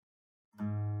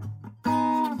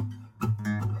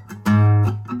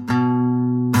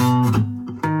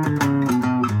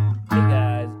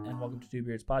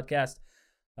Beers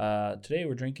podcast. Today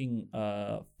we're drinking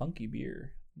funky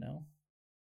beer. No?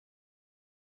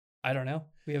 I don't know.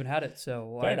 We haven't had it,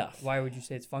 so Fair enough. why would you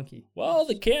say it's funky? Well,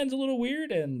 the can's a little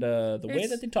weird, and the way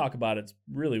that they talk about it's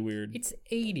really weird. It's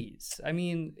 80s. I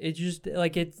mean, it's just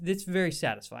like it's very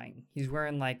satisfying. He's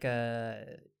wearing like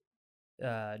a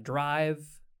Drive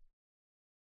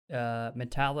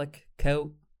metallic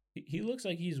coat. He looks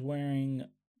like he's wearing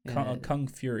a Kung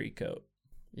Fury coat.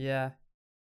 Yeah.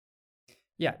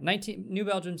 New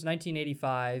Belgium's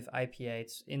 1985 IPA.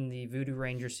 It's in the Voodoo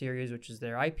Ranger series, which is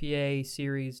their IPA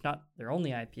series. Not their only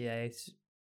IPA,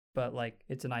 but like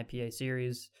it's an IPA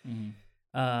series.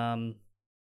 Mm-hmm.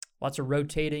 Lots of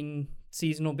rotating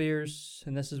seasonal beers,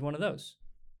 and this is one of those.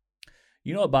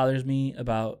 You know what bothers me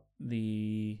about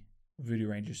the Voodoo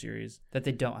Ranger series? That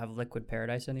they don't have Liquid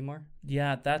Paradise anymore.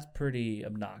 Yeah, that's pretty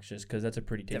obnoxious because that's a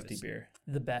pretty tasty beer.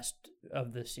 The best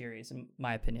of the series, in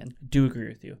my opinion. Do agree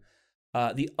with you.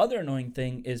 The other annoying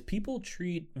thing is people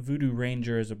treat Voodoo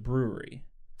Ranger as a brewery.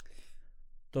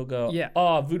 They'll go,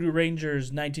 Voodoo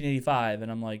Ranger's 1985. And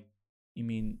I'm like, you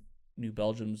mean New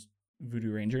Belgium's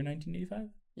Voodoo Ranger 1985?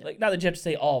 Yeah. Like, not that you have to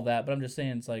say all of that, but I'm just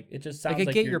saying it's like, it just sounds like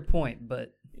I get your point,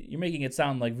 but you're making it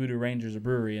sound like Voodoo Ranger's a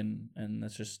brewery, and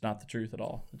that's just not the truth at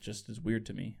all. It just is weird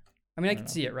to me. I mean, I can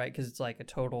see it, right? Because it's like a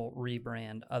total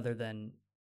rebrand other than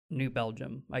New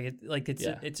Belgium.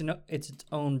 It's its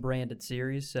own branded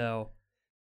series, so...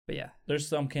 But yeah. There's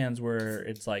some cans where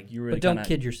it's like you really But don't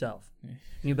kid yourself.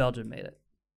 New Belgium made it.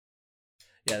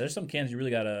 Yeah, there's some cans you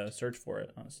really got to search for it,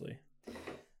 honestly.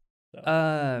 So.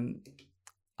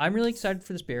 I'm really excited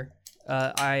for this beer.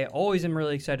 I always am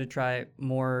really excited to try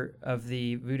more of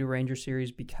the Voodoo Ranger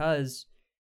series because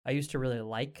I used to really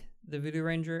like the Voodoo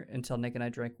Ranger until Nick and I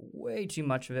drank way too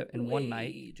much of it in one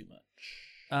night. Way too much.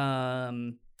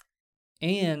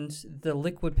 And the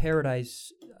Liquid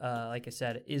Paradise, like I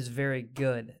said, is very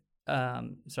good.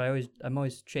 So I'm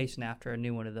always chasing after a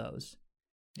new one of those.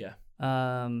 Yeah.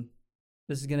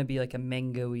 This is gonna be like a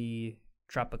mango-y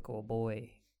tropical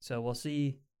boy. So we'll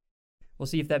see. We'll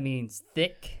see if that means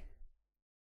thick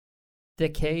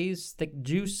haze, thick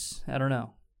juice. I don't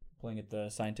know. Playing it the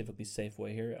scientifically safe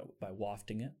way here by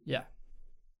wafting it. Yeah.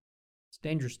 It's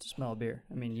dangerous to smell beer.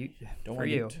 I mean,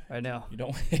 I know. You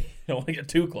don't want to get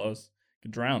too close. You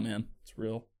can drown, man. It's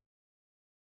real.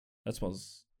 That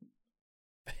smells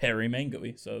hairy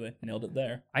mango-y, so they nailed it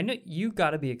there. I know you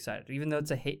got to be excited, even though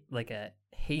it's a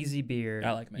hazy beer.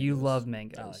 I like mangoes. You love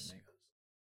mangoes. I like mangoes.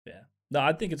 Yeah. No,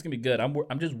 I think it's gonna be good.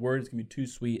 I'm just worried it's gonna be too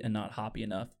sweet and not hoppy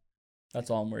enough. That's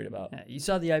all I'm worried about. Yeah, you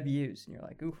saw the IBUs, and you're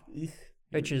like, ooh.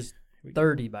 Which is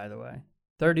 30, by the way.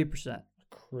 30%.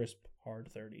 Crisp, hard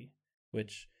 30,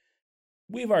 which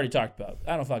we've already talked about.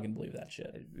 I don't fucking believe that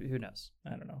shit. Who knows?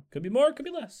 I don't know. Could be more, could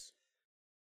be less.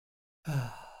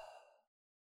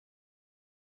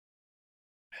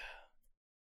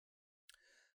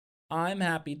 I'm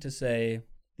happy to say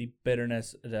the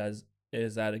bitterness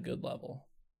is at a good level.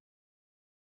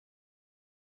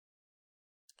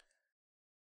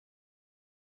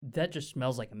 That just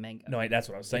smells like a mango. No, that's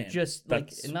what I was saying.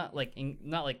 Not like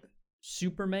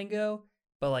super mango,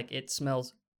 but like it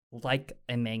smells like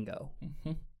a mango.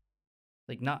 Mm-hmm.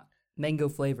 Like not mango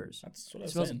flavors. That's what I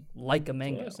was saying. It smells like a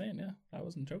mango. That's what I was saying, yeah. I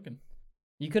wasn't joking.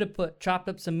 You could have chopped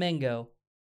up some mango,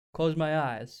 closed my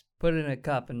eyes, put it in a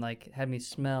cup, and like had me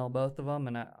smell both of them,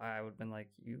 and I would have been like,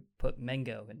 you put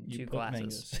mango in two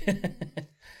glasses.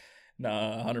 No,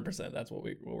 100%. That's what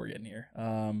we're getting here.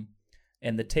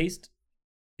 And the taste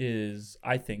is,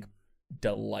 I think,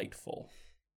 delightful.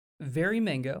 Very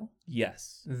mango.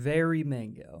 Yes. Very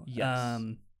mango. Yes.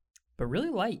 But really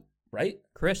light. Right?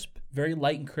 Crisp. Very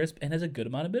light and crisp, and has a good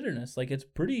amount of bitterness. Like, it's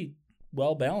pretty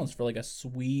well balanced for like a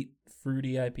sweet,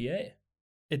 fruity IPA.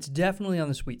 It's definitely on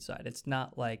the sweet side. It's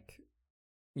not like,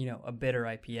 a bitter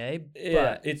IPA.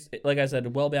 Yeah, it's, like I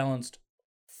said, well balanced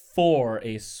for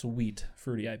a sweet,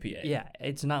 fruity IPA. Yeah,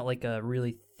 it's not like a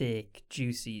really thick,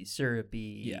 juicy,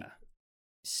 syrupy,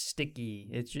 sticky.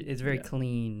 It's very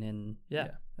clean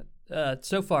and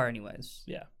so far, anyways.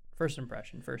 Yeah. First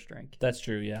impression, first drink. That's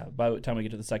true. Yeah. By the time we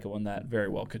get to the second one, that very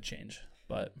well could change.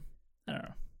 But I don't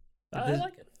know. I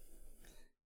like it.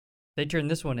 They turn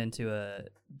this one into a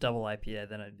double IPA,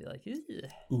 then I'd be like, ugh.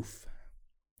 Oof.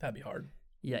 That'd be hard.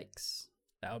 Yikes.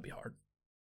 That would be hard.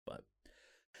 But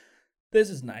this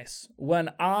is nice.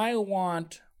 When I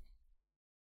want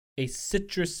a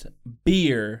citrus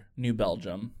beer, New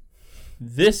Belgium,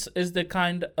 this is the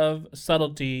kind of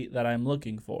subtlety that I'm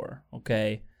looking for,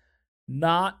 okay?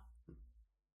 Not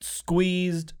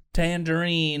squeezed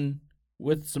tangerine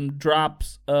with some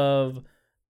drops of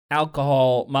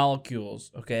alcohol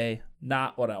molecules, okay?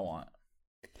 Not what I want.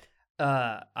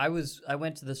 I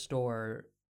went to the store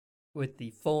with the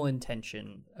full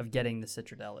intention of getting the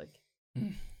Citradelic,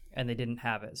 and they didn't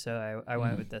have it, so I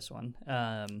went with this one.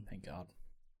 Thank God.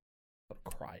 I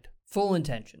cried. Full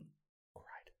intention.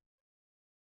 Cried.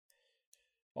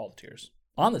 All the tears.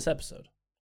 On this episode,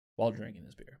 while drinking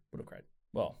this beer, would have cried.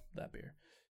 Well, that beer.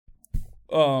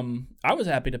 I was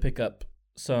happy to pick up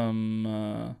some,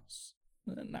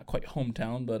 not quite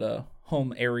hometown, but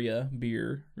home area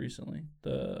beer recently.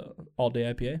 The All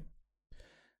Day IPA.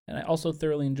 And I also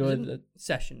thoroughly enjoyed the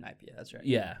Session IPA, that's right.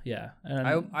 Yeah.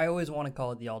 And I always want to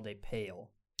call it the All Day Pale.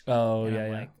 Oh, And yeah,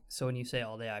 I'm yeah. like, so when you say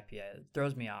All Day IPA, it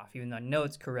throws me off, even though I know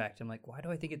it's correct. I'm like, why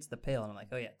do I think it's the pale? And I'm like,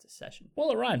 oh, yeah, it's a Session.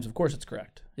 Well, it rhymes. Of course it's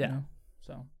correct. Yeah. You know?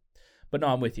 So, but no,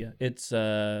 I'm with you. It's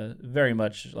very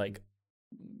much like,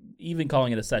 even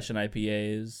calling it a Session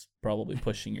IPA is probably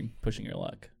pushing your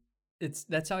luck.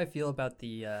 That's how I feel about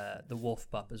the Wolf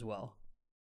Pup as well.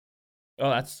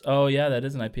 Oh yeah, that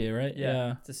is an IPA, right?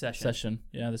 Yeah. It's a Session. Session.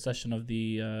 Yeah, the Session of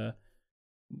the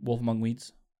Wolf Among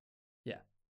Weeds.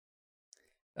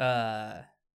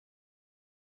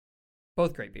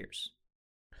 Both great beers.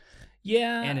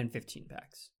 Yeah. And in 15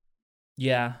 packs.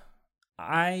 Yeah.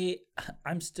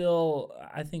 I'm still,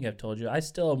 I think I've told you, I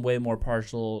still am way more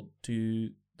partial to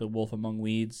the Wolf Among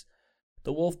Weeds.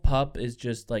 The Wolf Pup is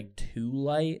just like too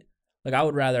light. Like I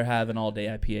would rather have an all day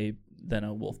IPA than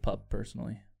a Wolf Pup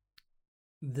personally.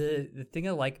 The thing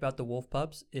I like about the Wolf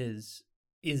Pups is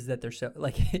that they're so,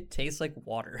 like, it tastes like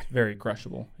water. Very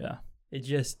crushable. Yeah. It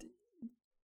just,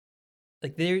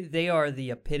 like, they are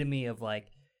the epitome of, like,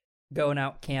 going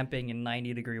out camping in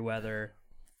 90-degree weather.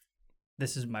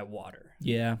 This is my water.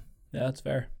 Yeah, that's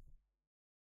fair.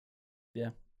 Yeah.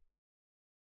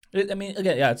 I mean,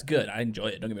 again, yeah, it's good. I enjoy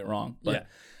it. Don't get me wrong. But Yeah.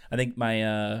 I think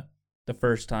my the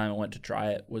first time I went to try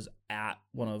it was at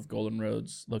one of Golden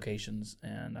Road's locations,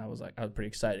 and I was pretty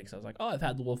excited because I was like, oh, I've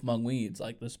had the Wolf Among Weeds.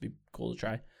 Like, this would be cool to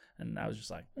try. And I was just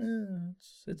like,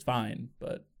 it's fine,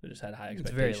 but I just had high expectations.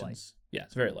 It's very light. Yeah,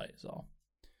 it's very light. Is all.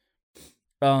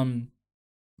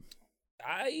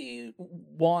 I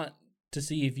want to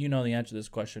see if you know the answer to this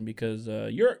question because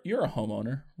you're a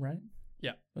homeowner, right?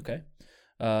 Yeah. Okay.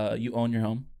 You own your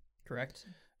home. Correct?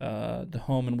 The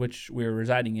home in which we're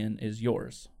residing in is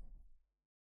yours.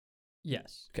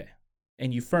 Yes. Okay.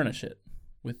 And you furnish it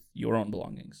with your own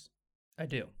belongings. I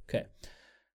do. Okay.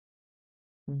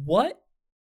 What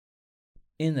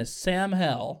in the Sam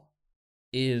hell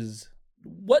is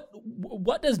what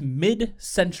does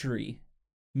mid-century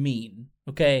mean?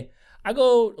 Okay. I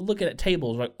go looking at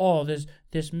tables like, oh, there's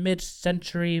this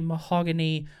mid-century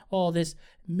mahogany, oh, this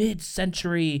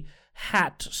mid-century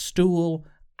hat stool.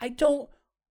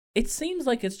 It seems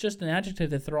like it's just an adjective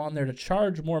they throw on there to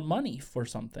charge more money for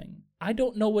something. I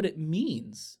don't know what it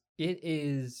means. It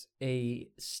is a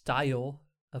style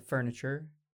of furniture.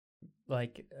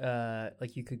 Like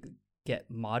you could get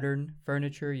modern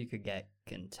furniture, you could get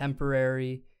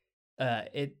contemporary.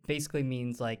 It basically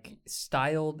means like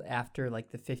styled after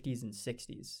like the 50s and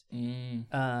 60s.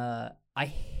 I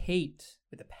hate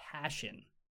with a passion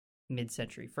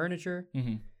mid-century furniture.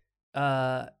 Mm-hmm.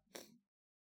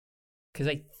 Because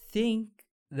I think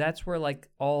that's where like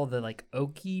all the like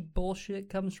oaky bullshit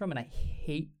comes from, and I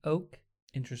hate oak.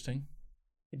 Interesting.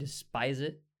 I despise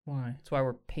it. Why? That's why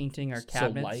we're painting our So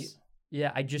cabinets. light?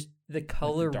 Yeah, the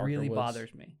color darker really woods?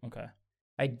 bothers me. Okay.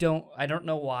 I don't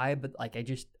know why, but like I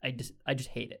just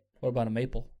hate it. What about a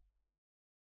maple?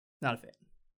 Not a fan.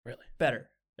 Really? Better.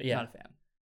 Yeah. Not a fan.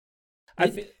 I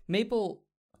feel, Maple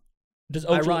does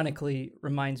oak ironically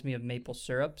reminds me of maple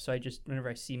syrup, so I just whenever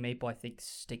I see maple I think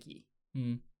sticky.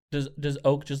 Does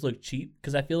oak just look cheap?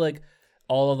 Because I feel like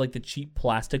all of like the cheap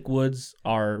plastic woods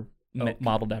are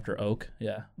modeled after oak.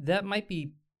 Yeah. That might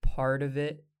be part of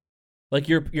it. Like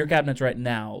your cabinets right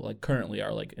now, like currently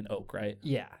are like an oak, right?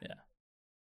 Yeah. Yeah.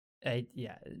 It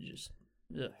just.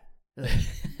 Ugh.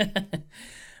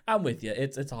 I'm with you.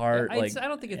 It's hard. I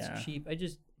don't think it's cheap.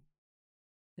 it's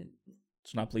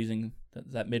not pleasing.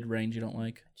 That mid range you don't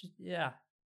like. Yeah.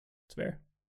 It's fair.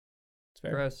 It's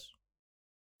fair. Gross.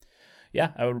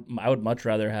 Yeah, I would much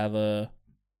rather have a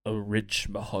rich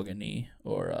mahogany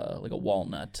or like a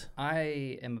walnut.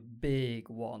 I am a big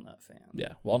walnut fan.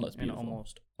 Yeah, walnut's in beautiful.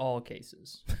 almost all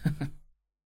cases.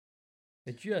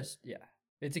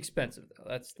 It's expensive though.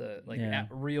 That's the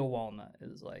real walnut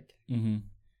is like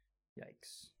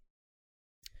yikes.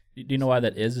 Do you know why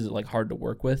that is? Is it like hard to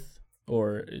work with,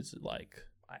 or is it like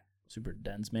super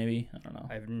dense? Maybe I don't know.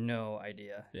 I have no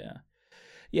idea. Yeah.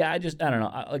 I don't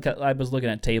know. I was looking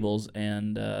at tables,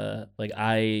 and like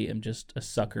I am just a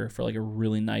sucker for like a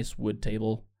really nice wood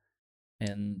table,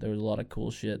 and there was a lot of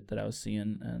cool shit that I was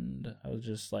seeing, and I was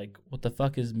just like, what the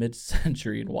fuck is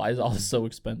mid-century, and why is all this so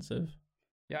expensive?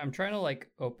 Yeah, I'm trying to like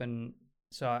open.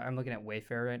 So I'm looking at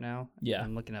Wayfair right now. Yeah.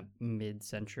 I'm looking at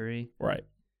mid-century. Right.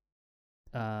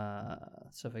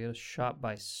 So if I go to shop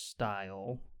by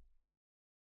style,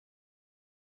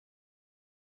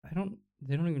 they don't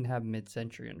even have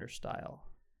mid-century under style.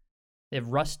 They have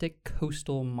rustic,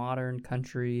 coastal, modern,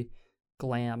 country,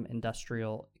 glam,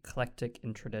 industrial, eclectic,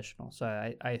 and traditional. So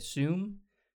I assume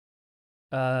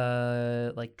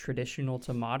like traditional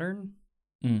to modern.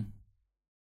 But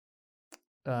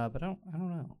I don't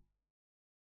know.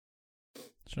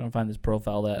 Just trying to find this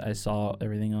profile that I saw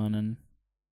everything on, and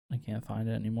I can't find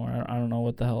it anymore. I don't know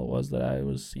what the hell it was that I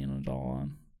was seeing it all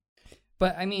on.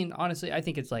 But I mean, honestly, I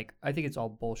think it's all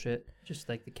bullshit. Just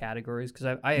like the categories,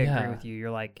 because I agree with you.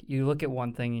 You're like, you look at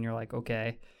one thing and you're like,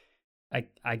 okay, I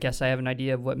guess I have an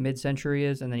idea of what mid-century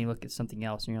is, and then you look at something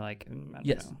else and you're like, I don't know.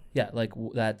 Yeah, like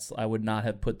I would not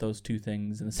have put those two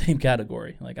things in the same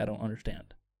category. Like, I don't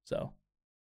understand. So,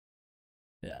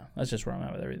 yeah, that's just where I'm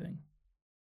at with everything.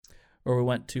 Or we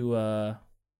went to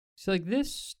So like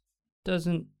this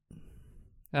doesn't.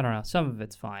 I don't know. Some of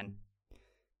it's fine.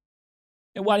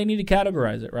 And why do you need to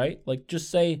categorize it, right? Like,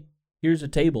 just say, here's a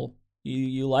table.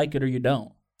 You like it or you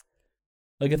don't.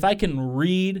 Like, if I can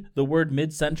read the word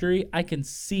mid-century, I can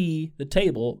see the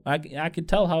table. I can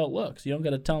tell how it looks. You don't got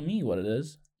to tell me what it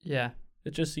is. Yeah.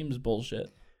 It just seems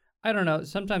bullshit. I don't know.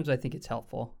 Sometimes I think it's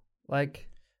helpful. Like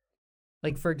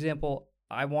for example,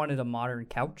 I wanted a modern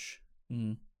couch.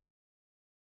 Mm.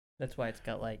 That's why it's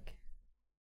got, like,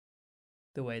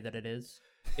 the way that it is.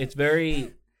 It's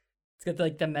very... It's got,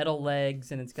 like, the metal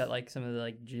legs, and it's got, like, some of the,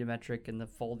 like, geometric and the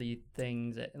foldy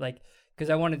things. Like, because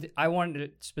I wanted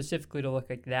it specifically to look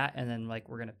like that, and then, like,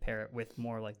 we're going to pair it with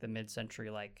more, like, the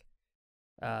mid-century, like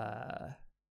vinyl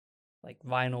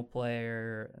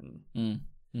player, and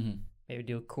maybe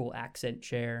do a cool accent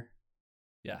chair.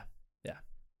 Yeah.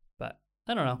 But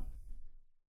I don't know.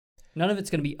 None of it's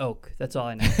going to be oak. That's all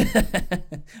I know.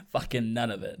 Fucking none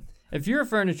of it. If you're a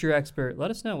furniture expert, let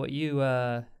us know what you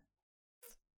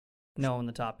know on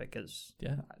the topic. Cause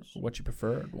yeah, what you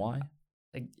prefer and why.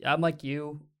 Like, I'm like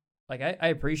you. Like, I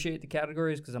appreciate the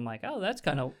categories because I'm like, oh, that's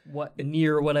kind of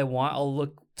near what I want. I'll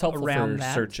look around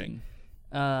that. Searching.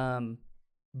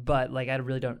 But, like, I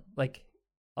really don't, like,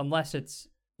 unless it's,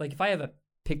 like, if I have a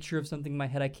picture of something in my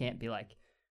head, I can't be like,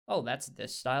 oh, that's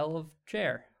this style of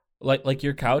chair. Like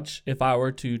your couch, if I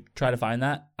were to try to find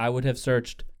that, I would have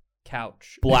searched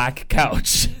couch. Black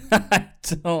couch.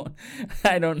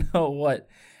 I don't know what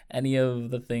any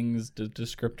of the things, the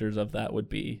descriptors of that would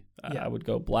be. I would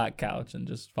go black couch and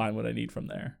just find what I need from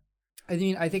there. I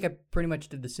mean, I think I pretty much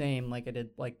did the same. Like, I did,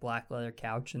 like, black leather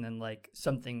couch, and then, like,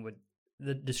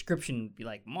 the description would be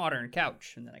like modern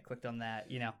couch, and then I clicked on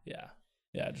that, you know. Yeah,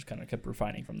 I just kind of kept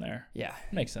refining from there. Yeah,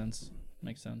 makes sense.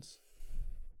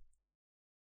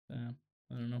 Yeah,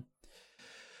 I don't know.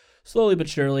 Slowly but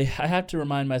surely, I have to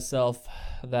remind myself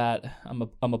that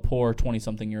I'm a poor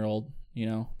 20-something-year-old. You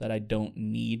know, that I don't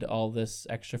need all this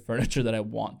extra furniture that I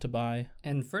want to buy.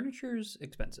 And furniture's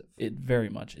expensive. It very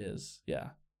much is. Yeah.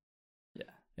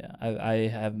 I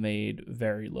have made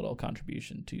very little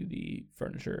contribution to the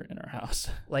furniture in our house.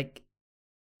 Like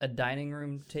a dining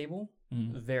room table,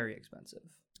 very expensive.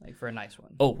 Like, for a nice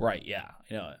one. Oh, right. Yeah.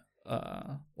 You know.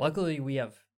 Luckily, we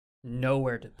have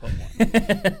nowhere to put one.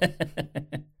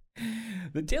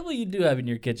 The table you do have in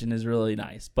your kitchen is really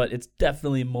nice, but it's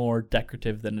definitely more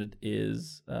decorative than it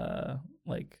is,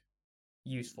 like,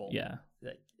 useful. Yeah.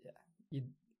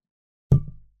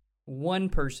 One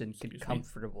person could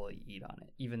comfortably eat on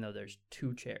it, even though there's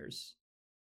two chairs.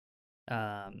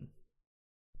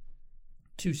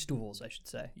 Two stools, I should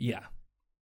say. Yeah.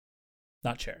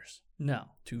 Not chairs. No.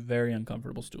 Two very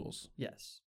uncomfortable stools.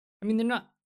 Yes. I mean, they're not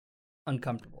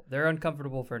uncomfortable. They're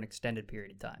uncomfortable for an extended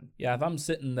period of time. Yeah, if I'm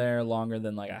sitting there longer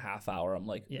than like a half hour, I'm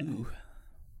like, ooh,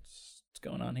 what's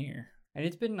going on here? And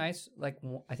it's been nice. Like,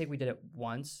 I think we did it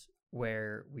once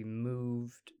where we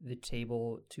moved the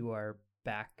table to our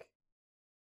back,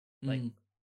 like,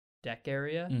 deck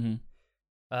area. Mm-hmm.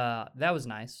 That was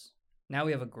nice. Now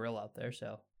we have a grill out there,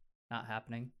 so not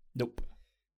happening. Nope.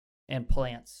 And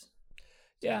plants.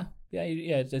 Yeah,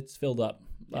 it's filled up.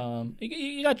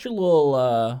 You got your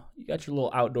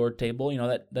little outdoor table. You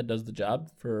know that does the job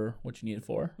for what you need it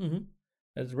for. Mm-hmm.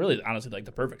 It's really honestly like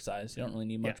the perfect size. You don't really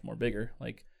need much more bigger.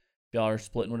 Like, y'all are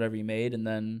splitting whatever you made, and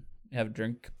then you have a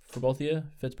drink for both of you.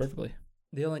 Fits perfectly.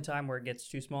 The only time where it gets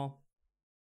too small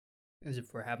is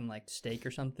if we're having like steak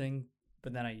or something.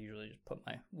 But then I usually just put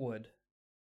my wood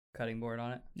cutting board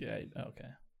on it. Yeah. Okay.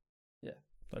 Yeah.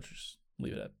 Let's just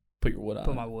leave it at Put your wood on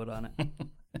Put it. my wood on it.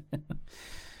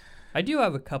 I do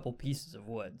have a couple pieces of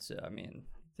wood, so I mean,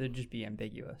 they'd just be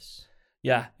ambiguous.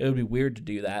 Yeah, it would be weird to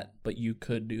do that, but you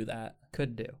could do that.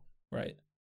 Could do. Right.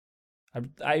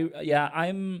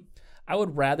 I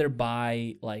would rather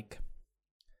buy, like,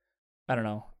 I don't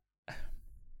know.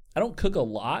 I don't cook a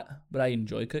lot, but I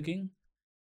enjoy cooking.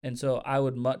 And so I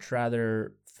would much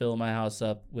rather fill my house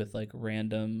up with like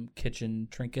random kitchen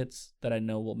trinkets that I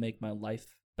know will make my life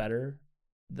better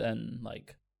than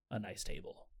like a nice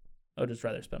table. I would just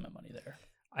rather spend my money there.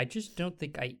 I just don't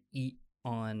think I eat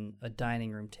on a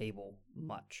dining room table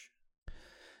much.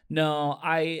 No,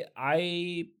 I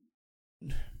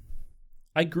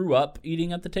grew up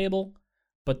eating at the table,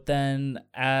 but then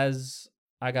as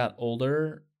I got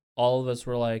older, all of us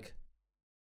were like,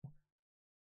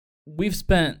 we've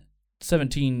spent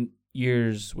 17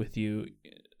 years with you.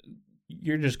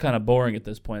 You're just kind of boring at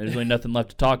this point. There's really nothing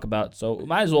left to talk about, so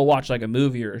might as well watch like a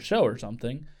movie or a show or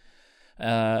something.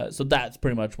 So that's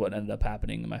pretty much what ended up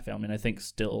happening in my family. And I think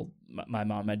still my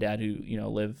mom and my dad, who, you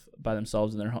know, live by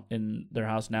themselves in their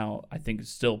house now, I think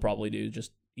still probably do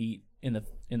just eat in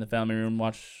the family room,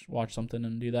 watch something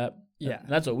and do that. Yeah. And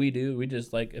that's what we do. We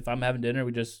just, like, if I'm having dinner,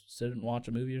 we just sit and watch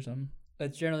a movie or something.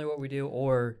 That's generally what we do.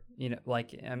 Or, you know,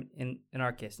 like in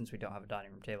our case, since we don't have a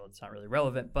dining room table, it's not really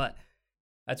relevant, but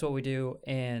that's what we do.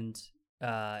 And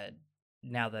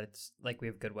now that it's like we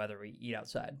have good weather, we eat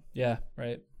outside. Yeah,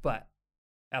 right. But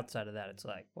outside of that, it's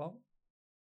like, well,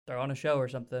 throw on a show or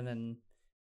something and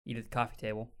eat at the coffee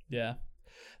table. Yeah.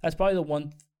 That's probably the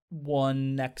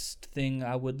one next thing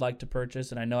I would like to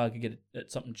purchase, and I know I could get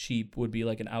it something cheap, would be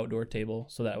like an outdoor table,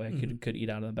 so that way I could eat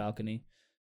out on the balcony.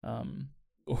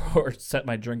 Or set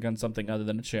my drink on something other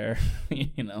than a chair,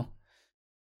 you know.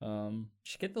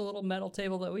 Just get the little metal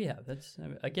table that we have. That's,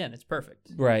 again, it's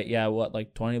perfect. Right, yeah, what,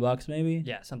 like $20 maybe?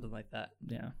 Yeah, something like that.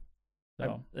 Yeah.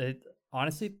 So It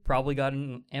honestly probably got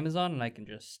on Amazon, and I can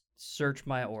just search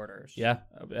my orders. yeah,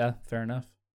 fair enough.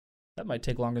 That might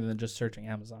take longer than just searching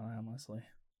Amazon, honestly.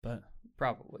 But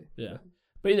Probably. yeah.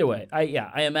 But either way,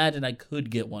 I imagine I could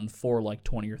get one for like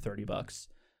 $20 or $30.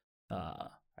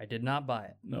 I did not buy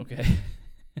it. Okay.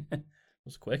 It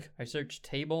was quick. I searched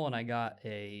table, and I got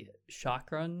a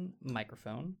Shotgun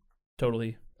microphone,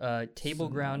 Totally. table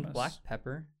ground Synonymous. black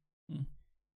pepper, Hmm.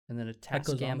 and then a That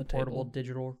goes on the Tascam portable table.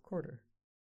 digital recorder.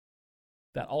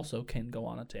 That also can go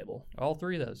on a table. All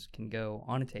three of those can go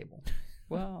on a table.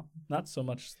 Well, Not so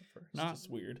much the first. Not- It's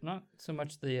just weird. not so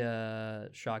much the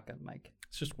shotgun mic.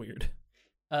 It's just weird.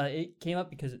 It came up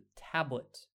because it's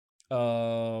tablet.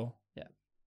 Oh. Yeah.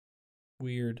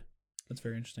 Weird. That's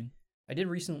very interesting. I did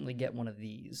recently get one of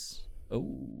these.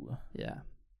 Oh. Yeah.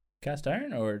 Cast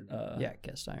iron or Yeah,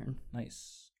 cast iron.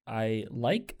 Nice. I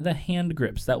like the hand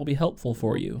grips. That will be helpful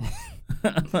for you.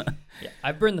 Yeah,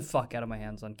 I burned the fuck out of my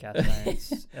hands on cast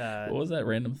irons. What was that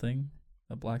random thing?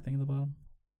 That black thing at the bottom?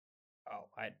 Oh,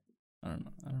 I don't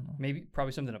know. maybe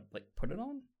probably something to like put it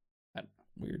on.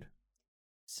 Weird.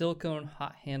 Silicone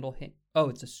hot handle. Oh,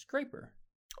 it's a scraper.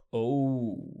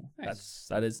 Oh, Nice.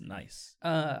 that is nice.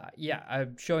 Yeah,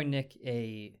 I'm showing Nick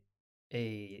a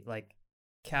like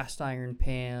cast iron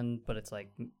pan, but it's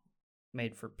like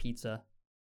made for pizza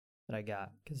that I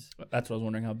got because That's what I was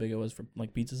wondering, how big it was for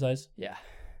like pizza size. yeah,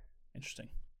 Interesting.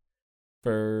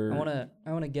 For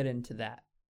I wanna get into that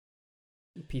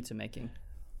pizza making.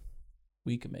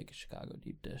 we could make a Chicago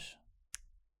deep dish.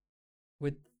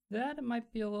 With that, it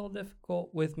might be a little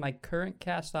difficult. With my current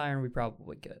cast iron, we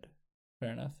probably could.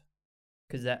 Fair enough.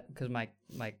 Because my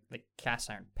like cast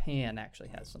iron pan actually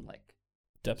has some like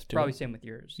Depth to probably it. same with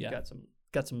yours. Yeah.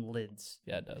 Got some lids.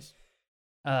 Yeah, it does.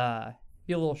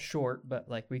 Be a little short, but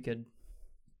like we could.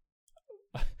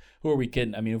 Who are we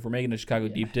kidding? I mean, if we're making a Chicago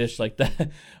Yeah. deep dish like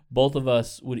that, both of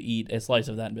us would eat a slice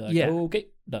of that and be like, Yeah. okay,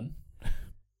 done.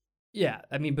 Yeah,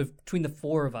 I mean, between the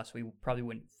four of us, we probably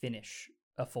wouldn't finish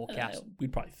a full cast.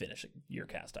 We'd probably finish your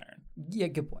cast iron. Yeah,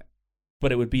 good point.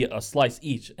 But it would be a slice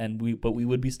each, and we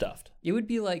would be stuffed. It would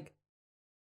be like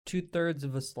 2/3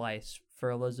 of a slice for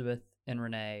Elizabeth and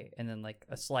Renee, and then like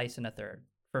a slice and a third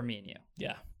for me and you.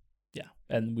 Yeah. Yeah.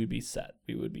 And we'd be set.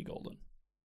 We would be golden.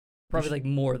 Probably should- like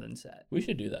more than set. We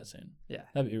should do that soon. Yeah.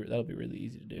 That'll be really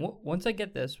easy to do. Once I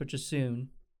get this, which is soon,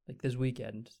 like this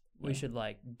weekend, we Yeah. should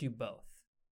like do both.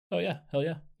 Oh yeah, hell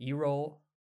yeah. You roll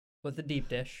with the deep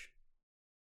dish.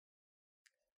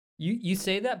 You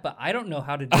say that, but I don't know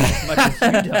how to do it as much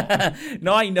as you don't.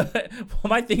 No, I know. Well,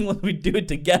 my thing was we do it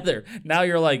together. Now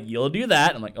you're like, you'll do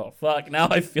that. I'm like, oh fuck. Now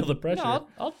I feel the pressure.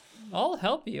 No, I'll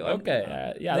help you.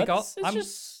 Okay. Yeah. like, That's, I'm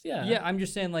just yeah. Yeah, I'm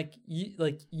just saying like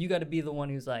you got to be the one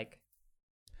who's like,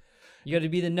 you got to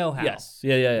be the know-how. Yes.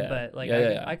 Yeah. But like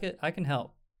yeah. I can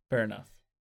help. Fair enough.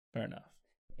 Fair enough.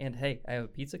 And hey, I have a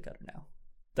pizza cutter now.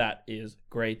 That is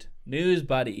great news,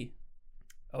 buddy.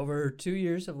 Over 2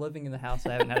 years of living in the house,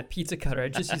 I haven't had a pizza cutter. I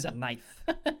just use a knife.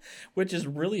 Which is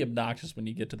really obnoxious when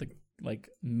you get to the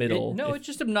middle. It's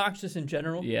just obnoxious in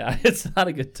general. Yeah, it's not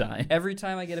a good time. Every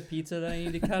time I get a pizza that I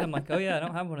need to cut, I'm like, oh yeah, I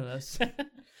don't have one of those.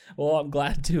 Well, I'm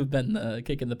glad to have been the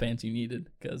kick in the pants you needed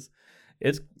because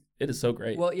it is so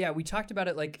great. Well, yeah, we talked about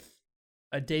it like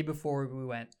a day before we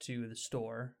went to the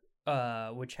store,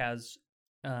 which has,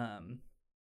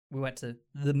 we went to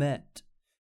the Met,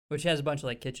 which has a bunch of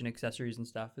like kitchen accessories and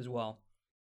stuff as well.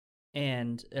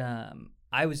 And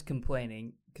I was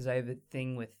complaining because I have a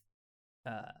thing with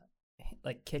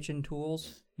like kitchen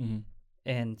tools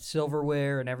and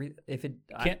silverware and everything.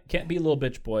 Can't be little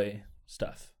bitch boy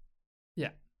stuff. Yeah,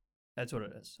 that's what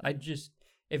it is.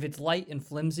 If it's light and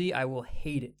flimsy, I will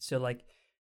hate it. So like,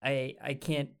 I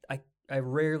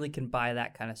rarely can buy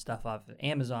that kind of stuff off of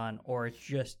Amazon, or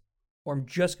I'm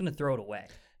just gonna throw it away.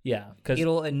 Yeah, because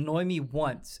it'll annoy me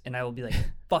once, and I will be like,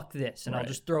 "Fuck this," and I'll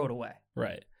just throw it away.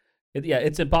 Right.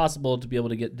 It's impossible to be able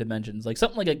to get dimensions. Like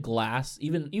something like a glass,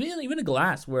 even a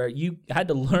glass where you had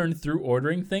to learn through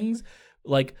ordering things.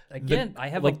 Like again, I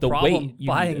have like a problem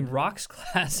buying rocks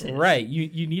glasses. Right.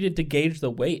 You needed to gauge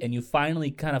the weight, and you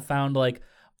finally kind of found like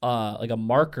a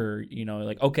marker.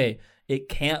 Like okay, it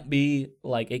can't be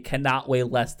it cannot weigh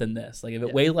less than this. Like if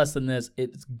it weighs less than this,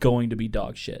 it's going to be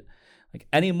dog shit. Like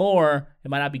anymore,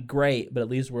 it might not be great, but at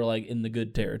least we're like in the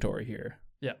good territory here.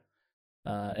 Yeah.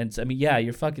 And so, I mean, yeah,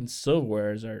 your fucking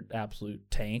silverwares are absolute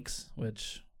tanks,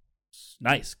 which is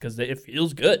nice because it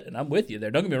feels good, and I'm with you there.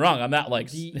 Don't get me wrong, I'm not like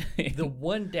the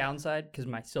one downside, because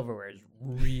my silverware is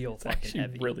real fucking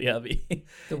heavy, really heavy.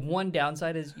 The one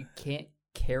downside is you can't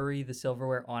carry the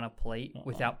silverware on a plate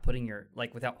without putting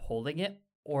without holding it,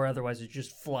 or otherwise it's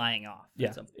just flying off.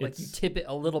 Yeah, like you tip it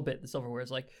a little bit, the silverware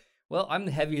is like, well, I'm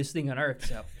the heaviest thing on earth,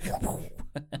 so.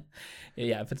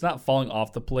 Yeah, if it's not falling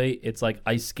off the plate, it's like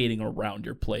ice skating around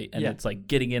your plate, and it's like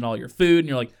getting in all your food, and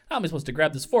you're like, how am I supposed to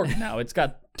grab this fork now? It's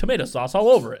got tomato sauce all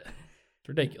over it. It's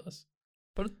ridiculous.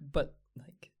 But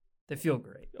like, they feel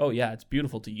great. Oh, yeah, it's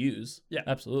beautiful to use. Yeah.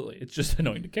 Absolutely. It's just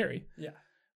annoying to carry. Yeah.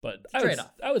 But I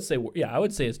would say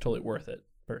it's totally worth it,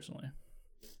 personally.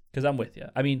 Because I'm with you.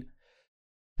 I mean,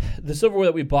 the silverware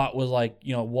that we bought was like,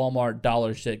 Walmart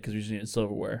dollar shit because we just needed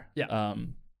silverware. Yeah.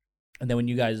 And then when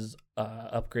you guys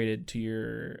upgraded to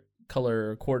your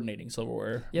color coordinating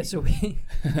silverware. Yeah, so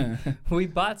we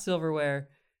bought silverware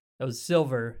that was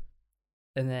silver,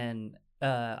 and then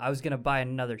I was going to buy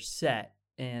another set,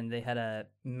 and they had a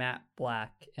matte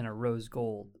black and a rose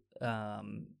gold,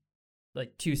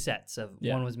 like two sets of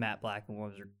one was matte black and one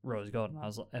was rose gold.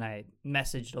 And I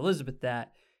messaged Elizabeth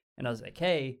that, and I was like,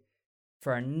 hey,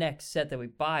 for our next set that we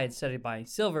buy, instead of buying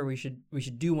silver, we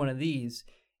should do one of these.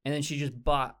 And then she just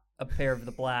bought a pair of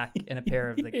the black and a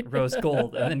pair of the rose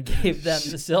gold, and then gave them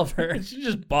the silver. She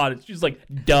just bought it. She's like,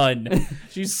 done.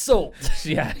 She's sold.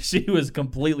 Yeah, she was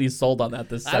completely sold on that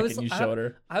the second you showed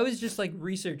her. I was just like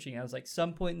researching. I was like,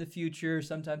 some point in the future,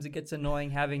 sometimes it gets annoying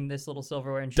having this little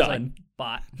silverware, and she's like,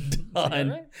 bought. Done.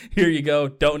 Like, right? Here you go.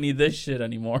 Don't need this shit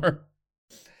anymore.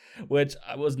 Which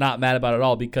I was not mad about at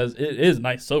all because it is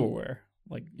nice silverware.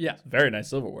 Like, yeah, it's very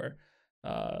nice silverware.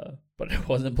 But it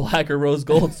wasn't black or rose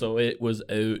gold, so it was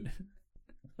out.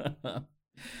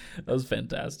 That was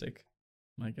fantastic.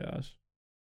 My gosh.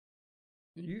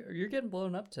 You're getting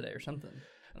blown up today or something.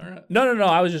 I don't No. know.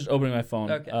 I was just opening my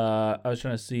phone. Okay. I was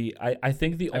trying to see. I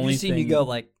think the only seen thing you go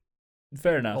like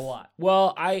fair enough. A lot.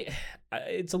 Well,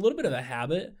 it's a little bit of a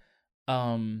habit.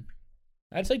 I'd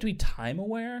just like to be time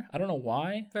aware. I don't know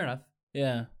why. Fair enough.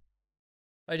 Yeah.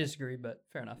 I disagree, but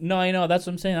fair enough. No, I know. That's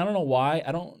what I'm saying. I don't know why.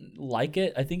 I don't like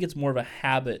it. I think it's more of a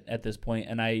habit at this point,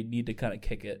 and I need to kind of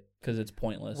kick it because it's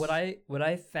pointless. What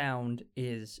I found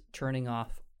is turning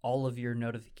off all of your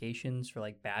notifications for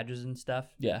like badges and stuff.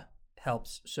 Yeah.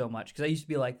 Helps so much because I used to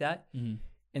be like that. Mm-hmm.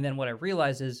 And then what I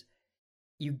realized is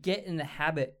you get in the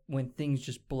habit when things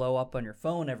just blow up on your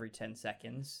phone every 10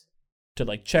 seconds. To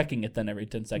like checking it then every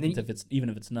 10 seconds even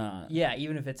if it's not. Yeah,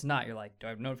 even if it's not, you're like, do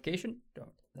I have a notification? Don't.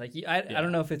 Like I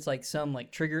don't know if it's like some like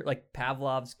trigger, like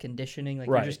Pavlov's conditioning, like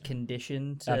you're just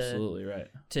conditioned to absolutely right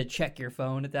to check your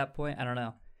phone at that point. I don't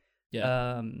know.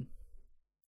 Yeah.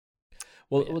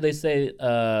 Well, they say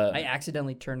I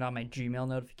accidentally turned on my Gmail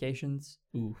notifications.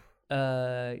 Oof.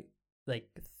 Like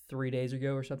 3 days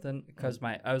ago or something because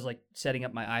I was like setting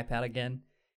up my iPad again,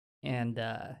 and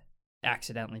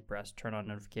accidentally pressed turn on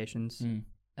notifications.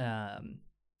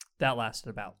 That lasted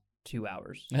about 2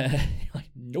 hours. Like,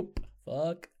 nope.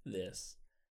 Fuck this.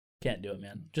 Can't do it,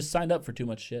 man. Just signed up for too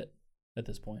much shit at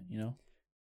this point,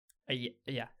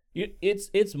 Yeah.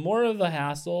 It's more of a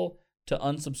hassle to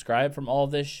unsubscribe from all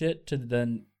this shit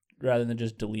rather than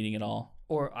just deleting it all.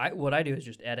 Or what I do is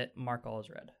just edit, mark all as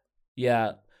read.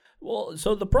 Yeah. Well,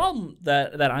 so the problem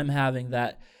that I'm having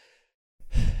that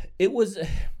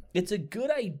it's a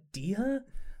good idea,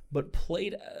 but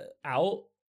played out,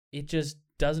 it just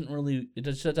doesn't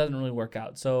really work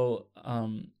out. So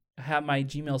I have my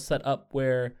Gmail set up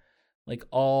where like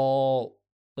all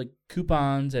like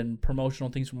coupons and promotional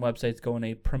things from websites go in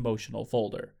a promotional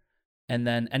folder. And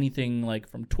then anything like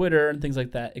from Twitter and things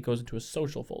like that, it goes into a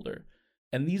social folder.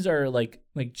 And these are like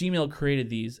Gmail created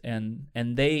these and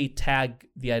they tag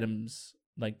the items,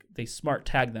 like they smart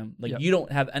tag them. Like you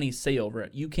don't have any say over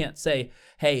it. You can't say,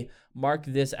 hey, mark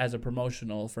this as a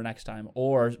promotional for next time,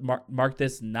 or mark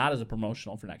this not as a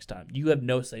promotional for next time. You have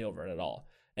no say over it at all.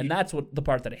 And that's what the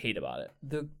part that I hate about it.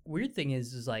 The weird thing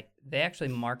is like they actually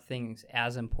mark things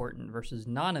as important versus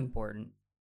non-important,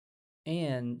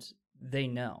 and they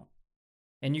know.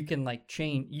 And you can like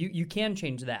change. You can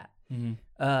change that.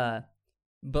 Mm-hmm.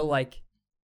 But like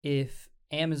if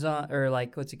Amazon or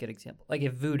like what's a good example? Like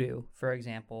if Vudu, for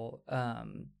example,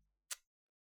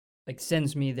 like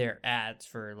sends me their ads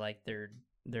for like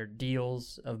their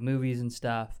deals of movies and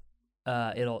stuff,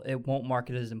 it won't mark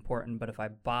it as important. But if I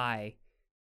buy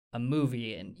a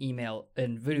movie and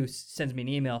Vudu sends me an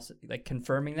email like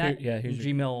confirming that,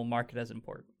 Gmail will mark it as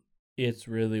important. It's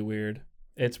really weird.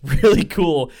 It's really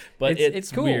cool, but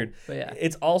it's cool, weird. But yeah.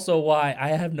 It's also why I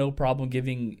have no problem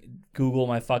giving Google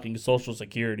my fucking social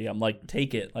security. I'm like,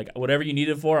 take it. Like whatever you need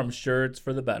it for, I'm sure it's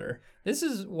for the better. This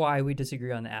is why we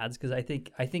disagree on the ads, because I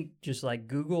think just like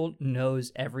Google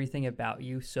knows everything about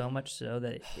you so much so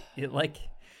that it like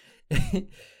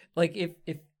like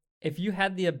if you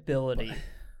had the ability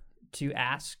to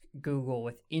ask Google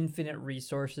with infinite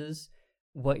resources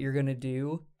what you're going to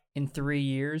do in 3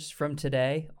 years from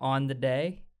today on the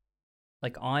day,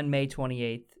 like on May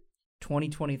 28th,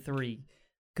 2023,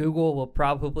 Google will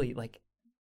probably like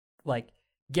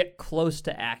get close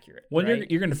to accurate. When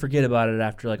right? you're going to forget about it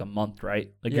after like a month,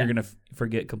 right? Like you're going to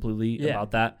forget completely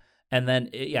about that. And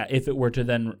then, if it were to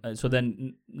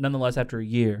then nonetheless, after a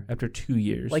year, after 2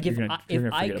 years, like if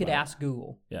I could ask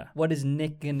Google, what is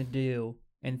Nick going to do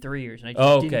in 3 years? And I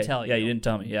just didn't tell you. Yeah, you didn't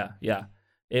tell me. Yeah.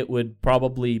 It would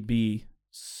probably be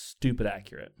stupid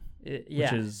accurate,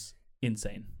 which is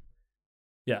insane.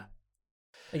 Yeah.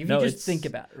 Like if you just think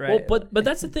about it, right? Well, but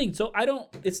that's the thing. So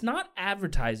it's not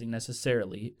advertising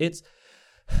necessarily.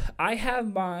 I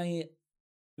have my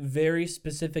very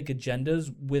specific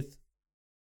agendas with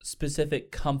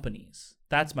specific companies.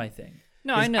 That's my thing.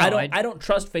 No, I know. I don't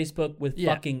trust Facebook with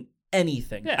fucking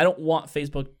anything. Yeah. I don't want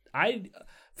Facebook.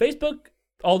 Facebook,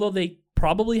 although they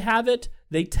probably have it,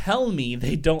 they tell me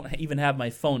they don't even have my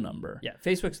phone number. Yeah,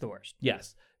 Facebook's the worst.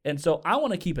 Yes. And so I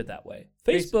want to keep it that way.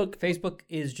 Facebook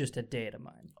is just a data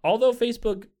mine. Although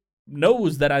Facebook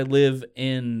knows that I live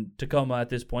in Tacoma at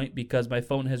this point because my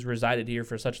phone has resided here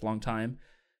for such a long time,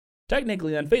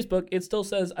 technically on Facebook, it still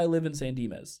says I live in San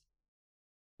Dimas.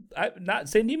 I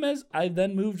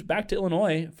then moved back to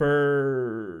Illinois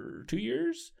for 2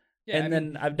 years. Yeah,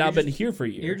 then I've now been here for a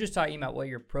year. You're just talking about what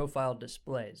your profile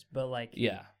displays, but like...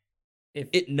 Yeah. If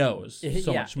it knows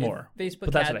so much more.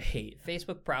 But that's what I hate.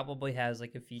 Facebook probably has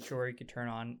like a feature where you could turn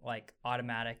on like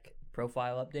automatic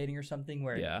profile updating or something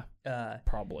where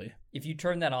probably. If you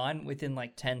turn that on within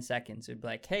like 10 seconds, it'd be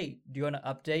like, hey, do you want to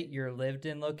update your lived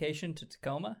in location to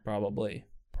Tacoma? Probably,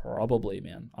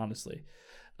 man, honestly.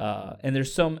 And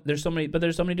there's so many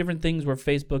different things where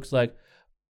Facebook's like,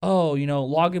 oh,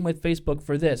 log in with Facebook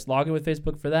for this, log in with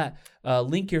Facebook for that,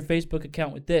 link your Facebook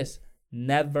account with this.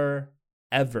 Never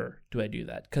ever do I do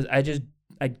that, because I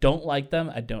don't like them.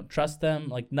 I don't trust them.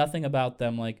 Like nothing about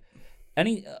them. Like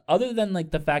any other than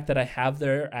like the fact that I have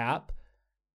their app,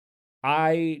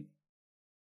 I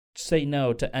say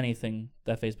no to anything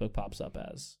that Facebook pops up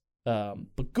as.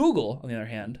 But Google, on the other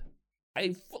hand,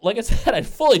 like I said, I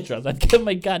fully trust. I'd give them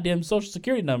my goddamn social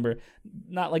security number.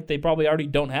 Not like they probably already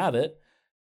don't have it,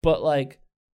 but like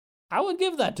I would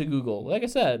give that to Google. Like I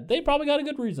said, they probably got a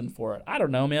good reason for it. I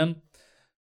don't know, man.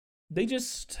 They've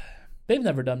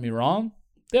never done me wrong.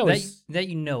 They always, that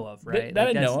you know of, right? That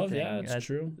I know of, yeah, that's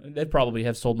true. They probably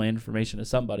have sold my information to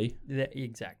somebody.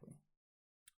 Exactly.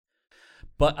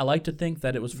 But I like to think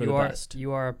that it was for the best.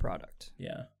 You are a product.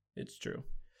 Yeah, it's true.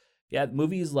 Yeah,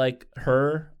 movies like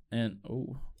Her and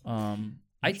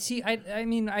I say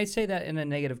that in a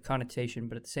negative connotation,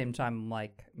 but at the same time,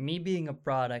 like me being a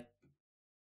product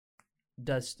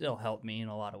does still help me in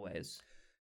a lot of ways.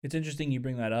 It's interesting you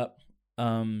bring that up.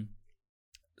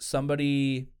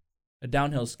 A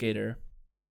downhill skater,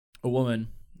 a woman,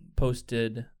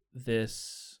 posted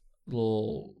this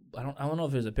little, I don't know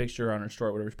if there's a picture on her story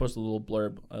or whatever. She posted a little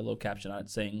blurb, a little caption on it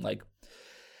saying like,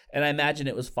 and I imagine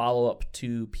it was follow up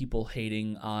to people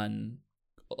hating on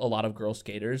a lot of girl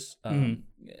skaters.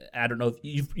 I don't know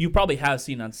if you probably have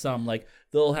seen on some, like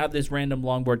they'll have this random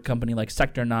longboard company like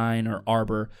Sector 9 or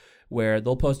Arbor where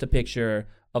they'll post a picture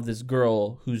of this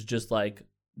girl who's just like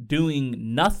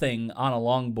doing nothing on a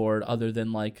longboard other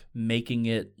than like making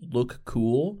it look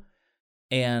cool.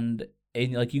 And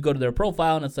like you go to their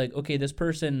profile and it's like, okay, this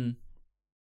person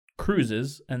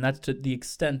cruises, and that's to the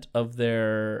extent of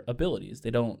their abilities.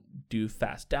 They don't do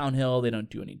fast downhill, they don't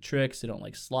do any tricks, they don't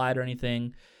like slide or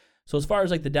anything. So as far as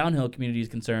like the downhill community is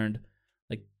concerned,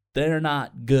 like they're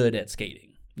not good at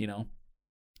skating, you know.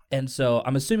 And so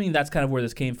I'm assuming that's kind of where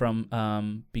this came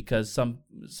from, because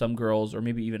some girls, or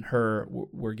maybe even her,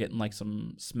 were getting like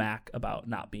some smack about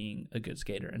not being a good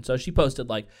skater. And so she posted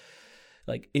like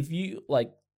if you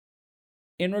like,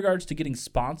 in regards to getting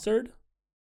sponsored,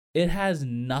 it has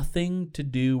nothing to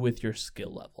do with your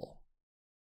skill level.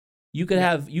 You could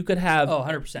have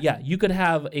 100%. Yeah, you could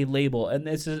have a label, and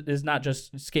this is not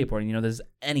just skateboarding, you know, this is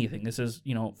anything. This is,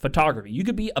 you know, photography. You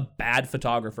could be a bad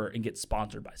photographer and get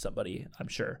sponsored by somebody, I'm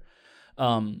sure.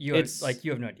 You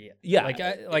have no idea. Yeah.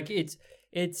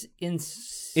 It's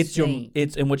insane.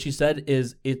 And what she said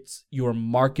is it's your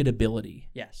marketability.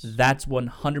 Yes. That's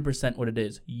 100% what it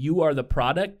is. You are the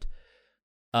product.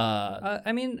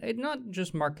 I mean, not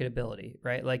just marketability,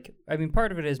 right? Like, I mean,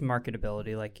 part of it is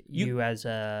marketability. Like you as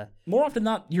a more often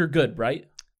than not, you're good, right?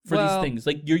 For these things,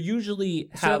 like you usually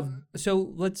have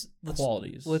let's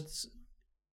qualities.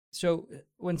 So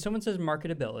when someone says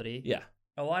marketability, yeah,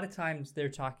 a lot of times they're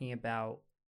talking about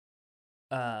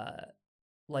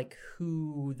like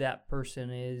who that person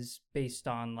is based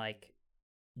on like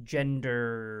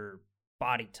gender,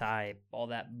 body type, all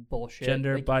that bullshit.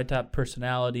 Gender, like, body type,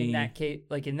 personality. In that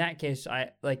case,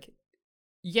 I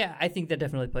think that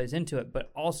definitely plays into it. But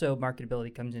also,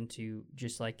 marketability comes into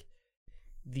just like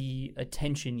the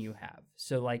attention you have.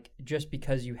 So, like, just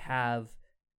because you have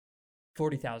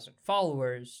 40,000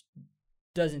 followers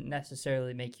doesn't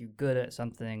necessarily make you good at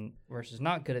something versus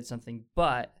not good at something.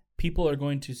 But people are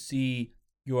going to see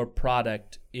your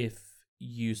product if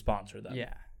you sponsor them.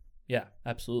 Yeah. Yeah,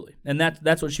 absolutely. And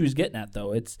that's what she was getting at,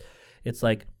 though. It's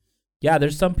like, yeah,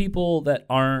 there's some people that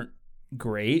aren't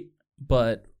great,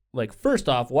 but like, first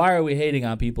off, why are we hating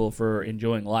on people for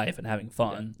enjoying life and having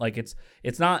fun? Yeah. Like,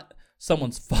 it's not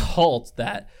someone's fault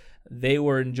that they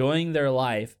were enjoying their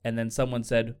life and then someone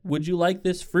said, would you like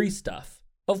this free stuff?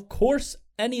 Of course,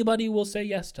 anybody will say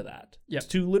yes to that. Yep.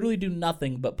 To literally do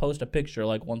nothing but post a picture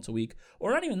like once a week,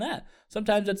 or not even that.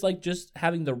 Sometimes it's like just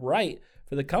having the right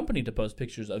for the company to post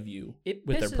pictures of you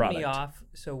with their product. It pisses me off.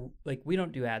 So, like, we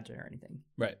don't do ads or anything.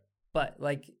 Right. But,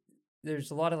 like,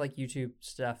 there's a lot of, like, YouTube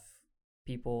stuff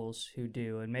peoples who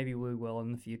do, and maybe we will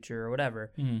in the future or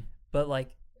whatever. Mm-hmm. But,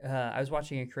 like, I was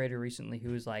watching a creator recently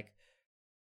who was, like,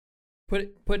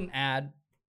 put an ad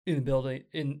in the building,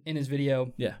 in his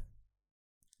video. Yeah.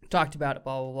 Talked about it,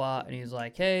 blah, blah, blah. And he's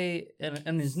like, hey, and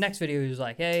in his next video, he was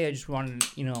like, hey, I just wanted to,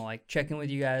 you know, like, check in with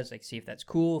you guys, like, see if that's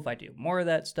cool, if I do more of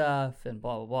that stuff, and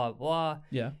blah, blah, blah, blah.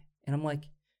 Yeah. And I'm like,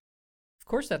 of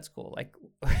course that's cool. Like,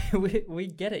 we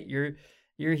get it.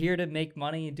 You're here to make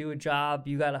money, do a job,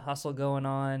 you got a hustle going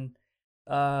on.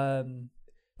 I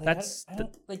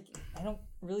don't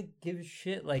really give a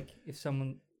shit, like, if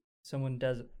someone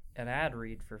does an ad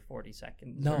read for 40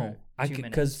 seconds. No,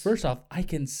 because first off, I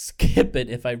can skip it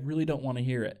if I really don't want to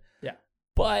hear it. Yeah.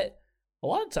 But a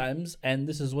lot of times, and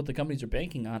this is what the companies are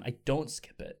banking on, I don't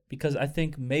skip it because I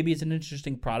think maybe it's an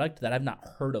interesting product that I've not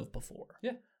heard of before.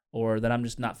 Yeah. Or that I'm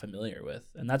just not familiar with.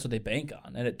 And that's what they bank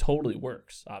on. And it totally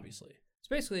works, obviously. So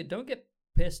basically, don't get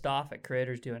pissed off at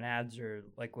creators doing ads or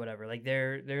like whatever. Like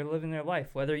they're living their life,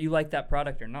 whether you like that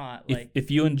product or not. Like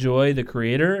if you enjoy the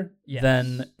creator, yes.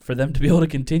 Then for them to be able to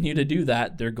continue to do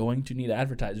that, they're going to need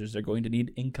advertisers. They're going to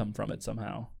need income from it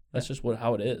somehow. That's just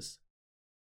how it is.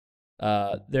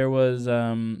 There was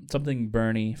something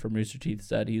Bernie from Rooster Teeth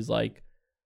said. He's like,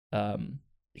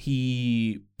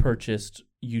 he purchased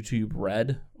YouTube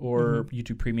Red or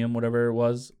YouTube Premium, whatever it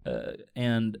was,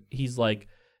 and he's like,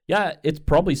 yeah, it's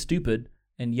probably stupid.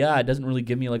 And yeah, it doesn't really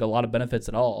give me like a lot of benefits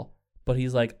at all. But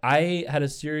he's like, I had a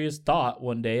serious thought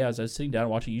one day as I was sitting down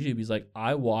watching YouTube. He's like,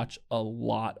 I watch a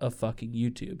lot of fucking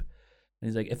YouTube. And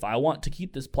he's like, if I want to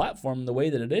keep this platform the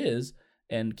way that it is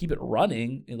and keep it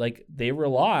running, like they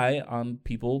rely on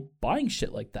people buying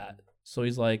shit like that. So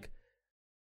he's like,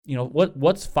 you know,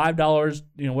 what's $5,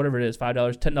 you know, whatever it is, $5,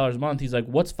 $10 a month. He's like,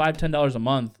 what's $5, $10 a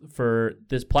month for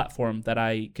this platform that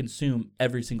I consume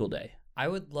every single day? I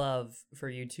would love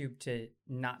for YouTube to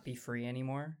not be free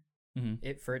anymore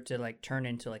for it to like turn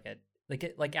into like a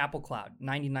like Apple Cloud,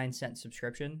 99-cent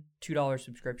subscription, $2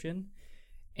 subscription,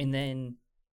 and then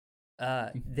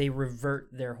they revert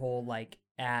their whole like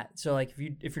ad. So like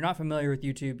if you're not familiar with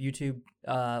YouTube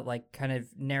like kind of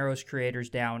narrows creators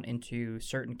down into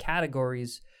certain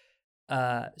categories,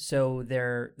 so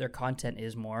their content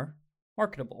is more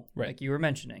marketable, right, like you were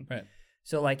mentioning. Right.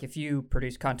 So like if you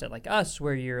produce content like us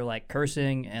where you're like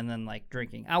cursing and then like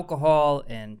drinking alcohol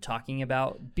and talking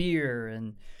about beer,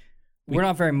 and we're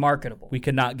not very marketable. We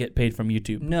cannot get paid from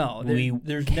YouTube. No,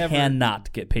 there's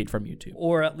cannot get paid from YouTube.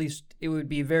 Or at least it would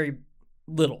be very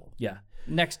little. Yeah.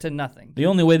 Next to nothing. The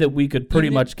only way that we could pretty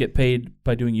much get paid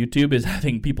by doing YouTube is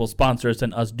having people sponsor us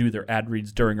and us do their ad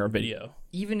reads during our video.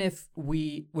 Even if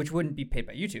which wouldn't be paid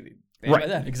by YouTube. Right,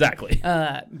 exactly.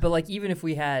 But like even if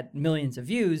we had millions of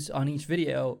views on each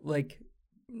video, like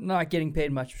not getting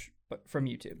paid much from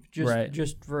YouTube,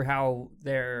 just for how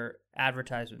their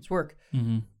advertisements work.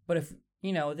 Mm-hmm. But if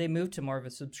they move to more of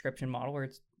a subscription model where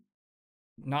it's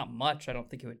not much, I don't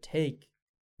think it would take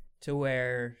to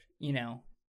where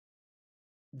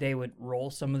they would roll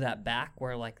some of that back,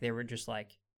 where like they were just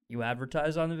like, you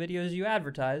advertise on the videos you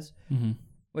advertise,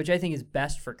 which I think is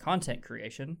best for content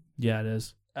creation. Yeah, it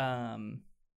is. From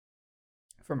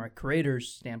a creator's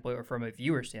standpoint or from a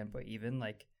viewer standpoint, even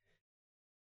like,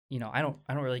 I don't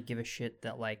really give a shit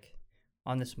that like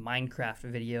on this Minecraft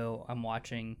video I'm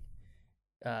watching,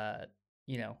 I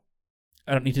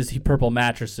don't need to see purple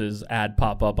mattresses ad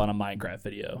pop up on a Minecraft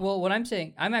video. Well, what I'm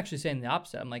actually saying the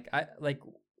opposite. I'm like,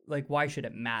 why should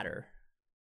it matter?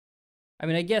 I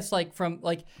mean, I guess like from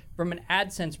an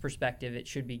AdSense perspective, it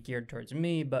should be geared towards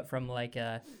me, but from like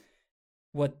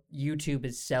what YouTube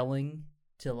is selling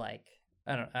to like,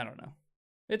 I don't know.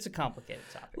 It's a complicated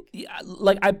topic. Yeah,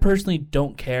 like I personally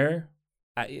don't care.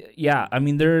 I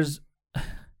mean, there's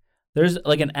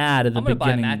like an ad at the beginning. I'm gonna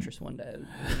buy a mattress one day.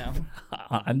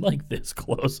 I'm like this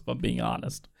close, if I'm being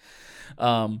honest.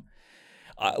 Well,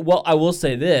 I will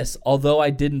say this: although I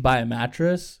didn't buy a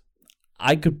mattress,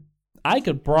 I could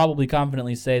probably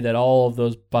confidently say that all of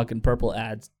those fucking purple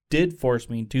ads did force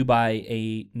me to buy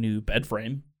a new bed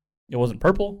frame. It wasn't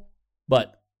purple,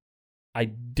 but I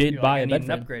did buy a bed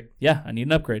frame. An upgrade. Yeah, I need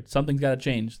an upgrade. Something's got to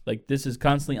change. Like, this is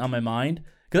constantly on my mind.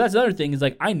 Because that's the other thing is,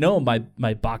 like, I know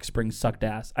my box springs sucked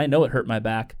ass. I know it hurt my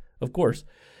back, of course.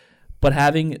 But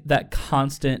having that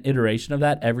constant iteration of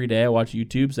that every day, I watch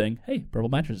YouTube saying, hey, purple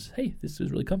mattress. Hey, this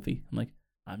is really comfy. I'm like,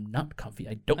 I'm not comfy.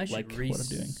 I don't like what I'm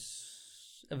doing.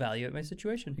 Evaluate my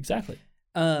situation. Exactly.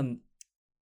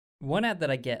 One ad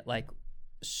that I get, like,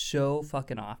 so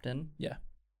fucking often. Yeah.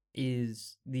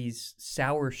 Is these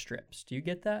sour strips. Do you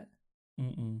get that?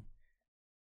 Mm-mm.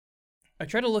 I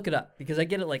try to look it up because I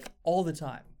get it like all the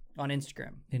time on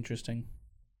Instagram. Interesting.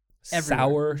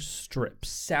 Everywhere.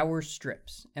 Sour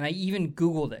strips. And I even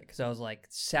Googled it because I was like,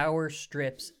 sour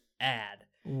strips ad.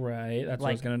 Right. That's what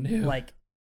I was going to do. Like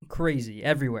crazy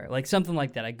everywhere. Like something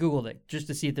like that. I Googled it just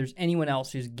to see if there's anyone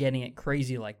else who's getting it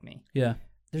crazy like me. Yeah.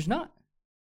 There's not.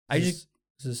 Is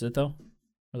this it though?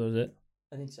 Or was it?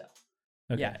 I think so.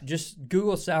 Okay. Yeah, just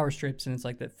Google sour strips and it's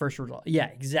like the first result. Yeah,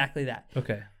 exactly that.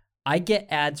 Okay. I get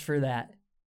ads for that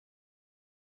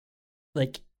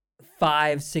like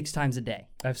 5-6 times a day.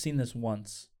 I've seen this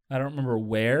once. I don't remember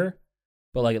where,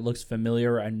 but like it looks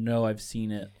familiar. I know I've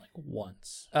seen it like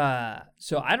once.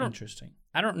 So I don't. Interesting.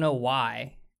 I don't know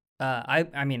why.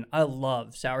 I mean, I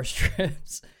love sour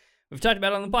strips. We've talked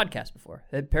about it on the podcast before.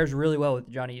 It pairs really well with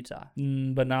Johnny Utah.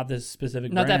 But not this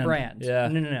specific brand. Not that brand. Yeah.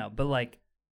 No. But like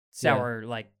sour,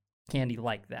 like candy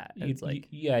like that. It's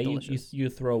you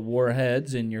throw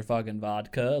Warheads in your fucking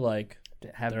vodka. Like,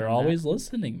 they're always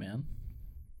listening, man.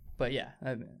 But yeah.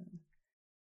 And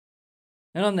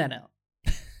on that note,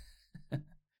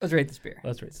 let's rate this beer.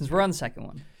 Since we're on the second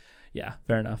one. Yeah,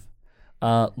 fair enough.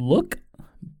 Look,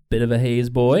 bit of a haze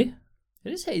boy.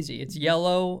 It is hazy. It's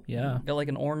yellow. Yeah. Got like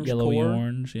an orange Yellowy core.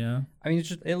 orange, yeah. I mean,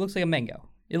 it looks like a mango.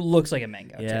 It looks like a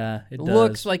mango. Yeah, it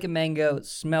looks like a mango. It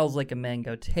smells like a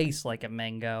mango. Tastes like a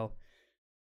mango.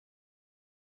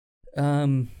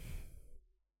 I'm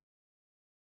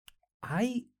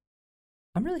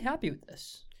really happy with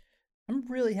this.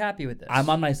 I'm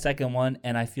on my second one,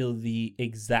 and I feel the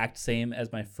exact same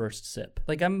as my first sip.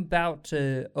 Like, I'm about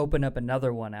to open up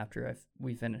another one after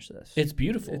we finish this. It's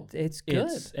beautiful. It's good.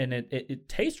 And it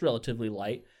tastes relatively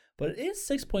light, but it is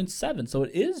 6.7, so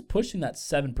it is pushing that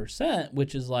 7%,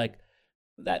 which is like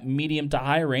that medium to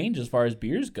high range as far as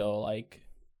beers go. Like,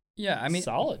 yeah, I mean,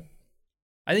 solid.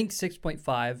 I think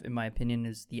 6.5, in my opinion,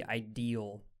 is the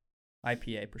ideal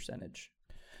IPA percentage.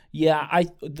 Yeah,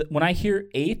 when I hear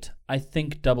 8, I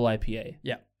think double IPA.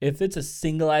 Yeah. If it's a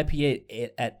single IPA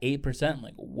at 8%, I'm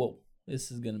like, whoa.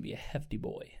 This is gonna be a hefty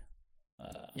boy.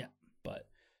 Yeah. But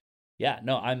yeah,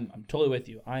 no, I'm totally with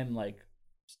you. I'm like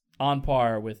on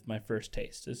par with my first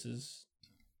taste.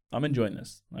 I'm enjoying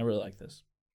this. I really like this.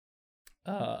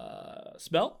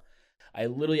 Smell? I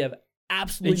literally have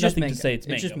absolutely It's just nothing to mango. say. It's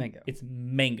mango. It's just mango. It's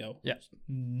mango. Yeah.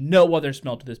 No other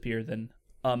smell to this beer than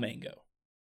a mango.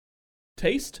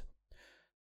 Taste?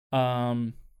 You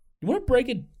want to break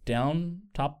it down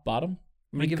top bottom?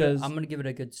 I'm gonna give it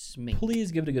a good smink.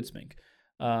 Please give it a good smink.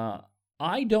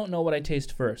 I don't know what I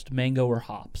taste first, mango or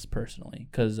hops, personally,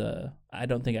 because I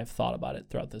don't think I've thought about it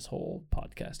throughout this whole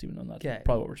podcast, even though that's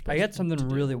probably what we're supposed to do. I got something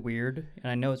really weird,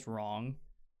 and I know it's wrong.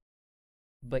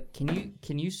 But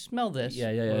can you smell this?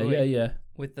 Yeah.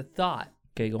 With the thought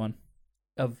Okay, go on.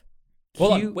 of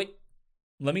Hold on, wait.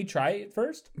 Let me try it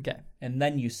first, Okay. and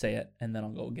then you say it, and then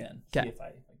I'll go again. See Okay. if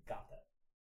I got that.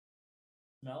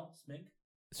 Smell, smink.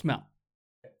 Smell.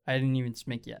 Okay. I didn't even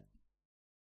smink yet.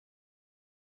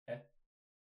 Okay.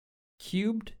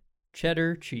 Cubed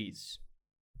cheddar cheese.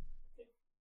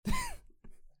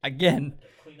 Again,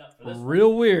 Clean up for this.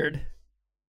 real weird.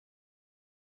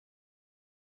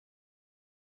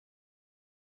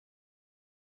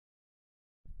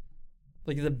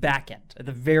 Like the back end, at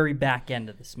the very back end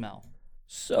of the smell.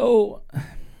 So,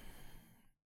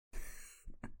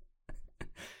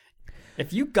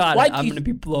 If you got Like it, I'm you- going to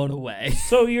be blown away.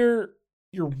 so you're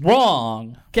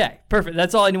wrong, Okay, perfect.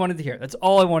 That's all I wanted to hear. That's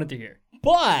all I wanted to hear.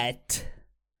 but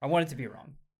I wanted to be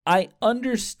wrong. I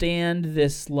understand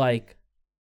this like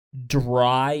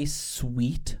dry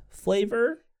sweet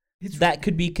flavor that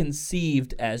could be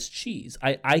conceived as cheese.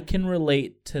 I can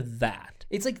relate to that.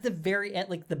 It's like the very end,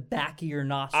 like the back of your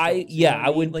nostrils. I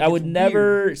would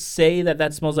never say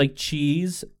that smells like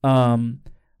cheese.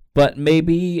 But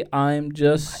maybe I'm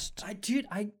just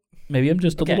maybe I'm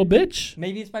just a Okay. little bitch.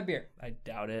 Maybe it's my beer. I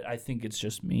doubt it. I think it's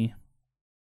just me.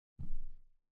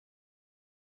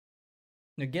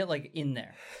 No, get like in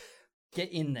there.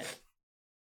 Get in there.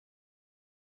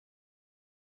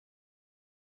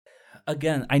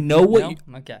 Again, I know what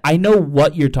No? Okay. I know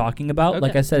what you're talking about.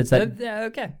 Like Okay. I said, it's that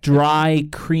Okay. dry,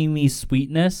 creamy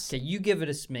sweetness. Okay, you give it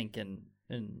a smink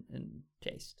and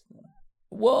taste.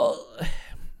 Well,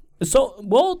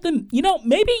 then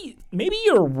maybe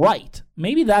you're right.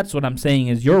 Maybe that's what I'm saying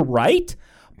is you're right,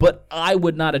 but I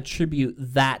would not attribute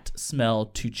that smell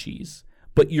to cheese.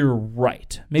 But you're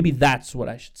right. Maybe that's what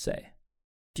I should say.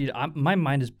 Dude, my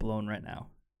mind is blown right now.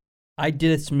 I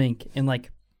did a smink and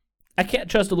like I can't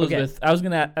trust Elizabeth. I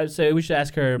would say we should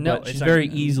ask her, No, but it's she's not- very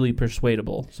easily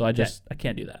persuadable. So I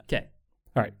can't do that. okay.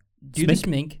 All right. Do the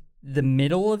smink. The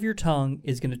middle of your tongue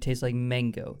is going to taste like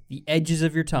mango. The edges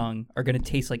of your tongue are going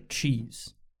to taste like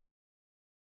cheese.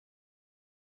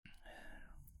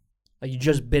 Like you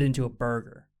just bit into a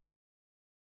burger.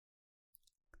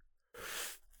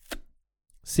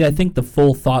 See, I think the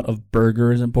full thought of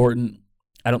burger is important.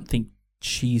 I don't think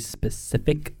cheese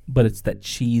specific, but it's that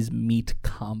cheese meat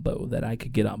combo that I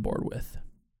could get on board with.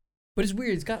 But it's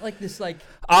weird. It's got like this like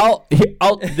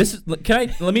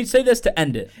Let me say this to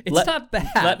end it. it's not bad.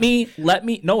 Let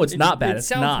me no, it's not bad. It It's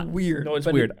sounds not weird. No, it's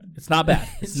but weird. It's not bad.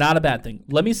 It's not a bad thing.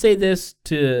 Let me say this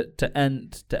to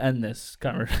end this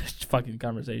fucking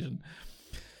conversation.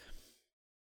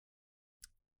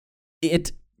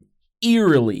 It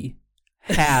eerily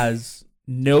has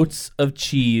notes of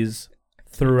cheese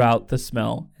throughout the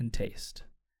smell and taste.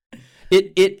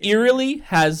 It eerily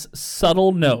has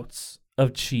subtle notes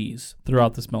of cheese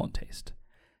throughout the smell and taste.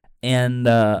 And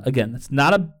again, it's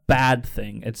not a bad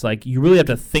thing. It's like you really have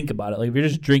to think about it. Like if you're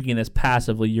just drinking this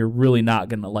passively, you're really not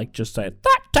gonna like just say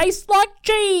that tastes like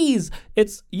cheese.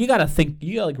 You gotta think.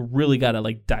 Really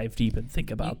gotta dive deep and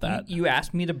think about that. You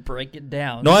asked me to break it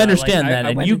down. No, I So, understand that, and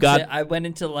I went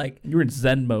into you were in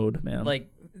Zen mode, man.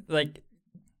 like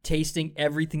tasting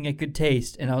everything I could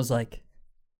taste, and I was like,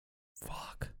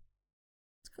 fuck.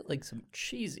 it's got like some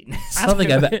cheesiness. I don't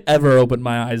think I've ever opened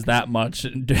my eyes that much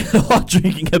while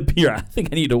drinking a beer. I think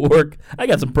I need to work. I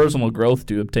got some personal growth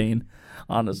to obtain,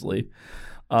 honestly.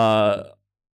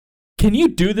 Can you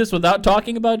do this without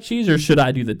talking about cheese, or should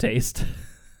I do the taste?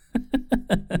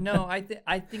 No, I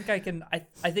think I can.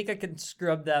 I think I can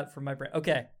scrub that from my brain.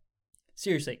 Okay,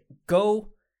 seriously, go.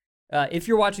 If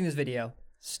you're watching this video,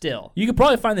 still You could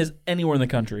probably find this anywhere in the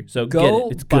country. So go get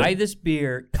it. It's good. buy this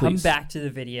beer. Come Please. back to the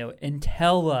video and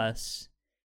tell us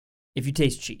if you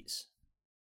taste cheese.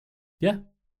 Yeah.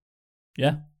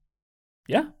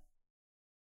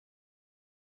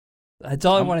 That's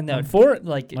all I want to know. I'm for it.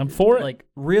 Like I'm for it. Like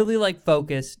really,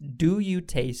 focus. Do you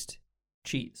taste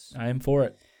cheese? I am for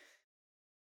it.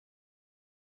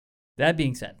 That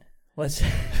being said, let's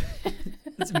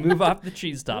move off the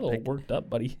cheese A little topic. worked up,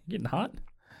 buddy. Getting hot.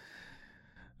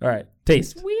 All right,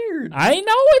 taste. It's weird. I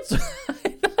know it's.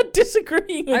 I'm not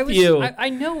disagreeing with you. I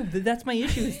know that's my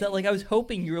issue. Is that like I was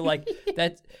hoping you were like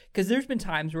that's because there's been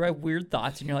times where I have weird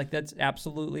thoughts and you're like that's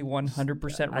absolutely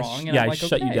 100% wrong. And I'm like,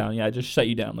 shut you okay. down. Yeah, I just shut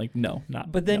you down. Like no,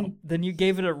 not. But then you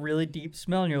gave it a really deep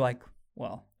smell and you're like,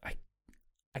 well,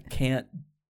 I can't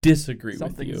disagree with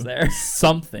something's you. there.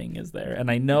 Something is there,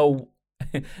 and I know.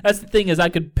 That's the thing is I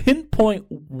could pinpoint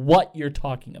what you're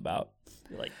talking about.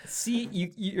 You're like, see,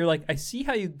 you're like, I see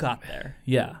how you got there.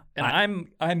 Yeah, And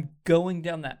I'm going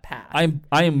down that path.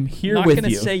 I am here not with gonna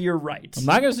you. say you're right. I'm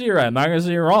not gonna say you're right. I'm not gonna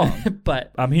say you're wrong.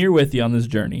 But I'm here with you on this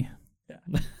journey.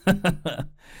 Yeah.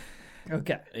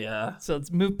 Okay. Yeah. So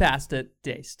let's move past it.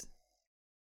 Taste.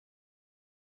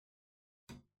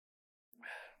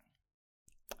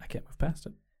 I can't move past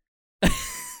it.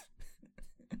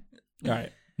 All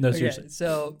right. No, seriously.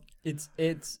 So it's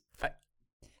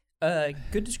a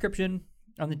good description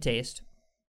on the taste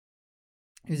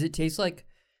is it tastes like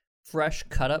fresh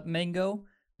cut up mango,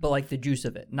 but like the juice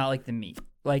of it, not like the meat.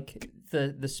 Like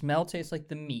the smell tastes like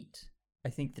the meat. I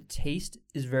think the taste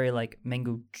is very like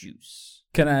mango juice.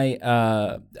 Can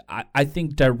I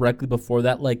think directly before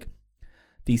that, like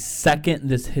the second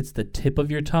this hits the tip of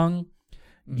your tongue,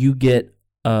 you get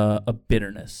a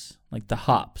bitterness. Like the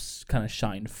hops kind of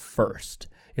shine first.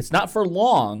 It's not for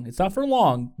long.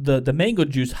 The mango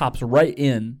juice hops right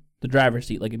in the driver's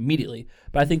seat like immediately.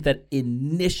 But I think that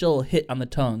initial hit on the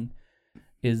tongue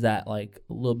is that like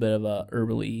a little bit of a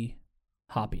herbally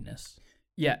hoppiness.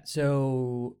 Yeah.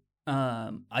 So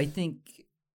I think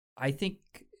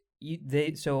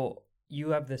you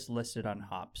have this listed on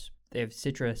hops. They have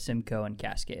Citra, Simcoe, and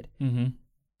Cascade. Mm-hmm.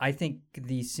 I think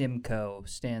the Simcoe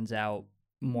stands out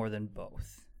more than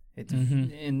both. It's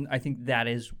and I think that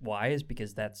is why is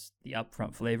because that's the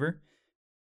upfront flavor.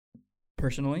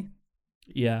 Personally,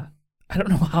 yeah, I don't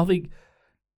know how they.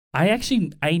 I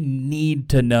need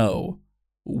to know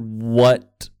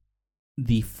what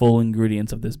the full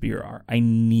ingredients of this beer are. I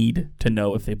need to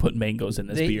know if they put mangoes in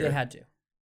this beer. They had to.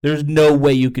 There's no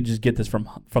way you could just get this from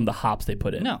the hops they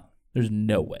put in. No, there's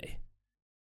no way.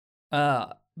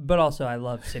 But also I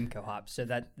love Simcoe hops, so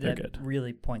that good.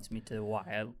 really points me to why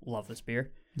I love this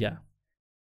beer. Yeah.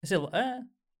 I said, I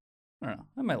don't know.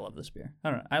 I might love this beer.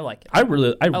 I don't know. I like it. I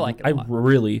like it. I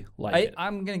really like it.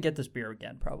 I'm gonna get this beer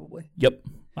again, probably. Yep,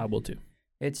 I will too.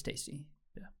 It's tasty.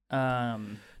 Yeah.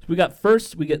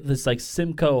 So we get this like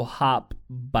Simcoe hop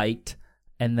bite,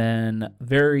 and then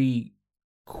very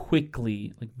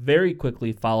quickly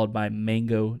followed by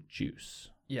mango juice.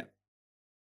 Yeah.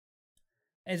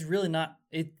 It's really not.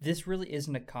 This really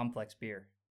isn't a complex beer.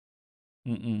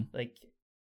 Like,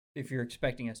 if you're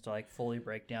expecting us to like fully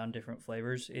break down different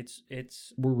flavors,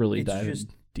 we're really diving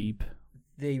deep.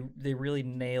 They really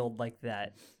nailed like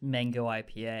that mango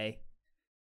IPA.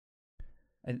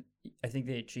 I think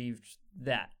they achieved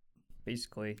that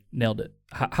basically. Nailed it.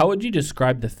 How would you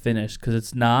describe the finish? Because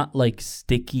it's not like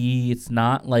sticky. It's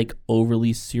not like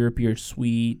overly syrupy or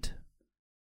sweet.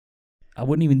 I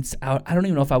don't even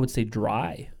know if I would say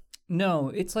dry. No,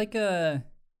 it's like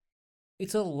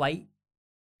it's a light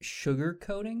sugar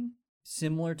coating,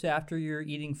 similar to after you're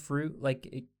eating fruit. Like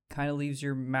it kind of leaves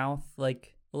your mouth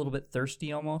like a little bit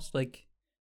thirsty, almost. Like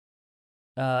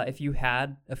if you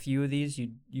had a few of these,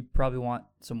 you probably want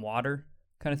some water,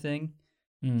 kind of thing.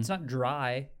 It's not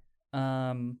dry,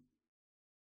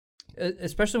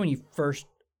 especially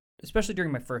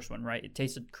during my first one, right? It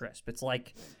tasted crisp. It's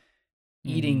like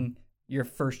eating your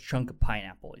first chunk of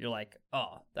pineapple. You're like,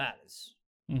 oh, that is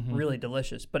really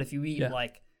delicious. But if you eat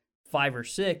like 5 or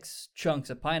 6 chunks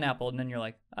of pineapple, and then you're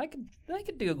like, I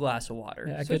could do a glass of water.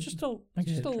 Yeah, so it's just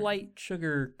a light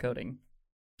sugar coating.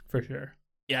 For sure.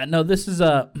 Yeah, no, this is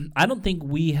I don't think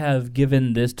we have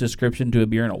given this description to a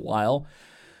beer in a while.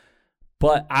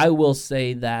 But I will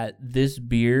say that this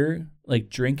beer, like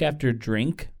drink after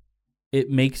drink,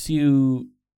 it makes you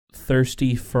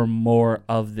thirsty for more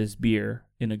of this beer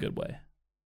in a good way.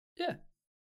 Yeah.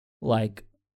 Like,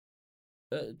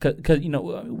 because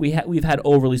we've had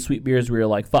overly sweet beers where you're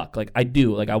like, fuck, like I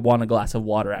want a glass of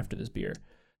water after this beer.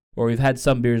 Or we've had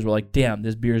some beers where like, damn,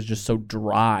 this beer is just so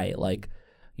dry, like.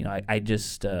 It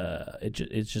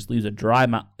just leaves a dry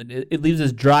mouth. It leaves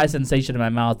this dry sensation in my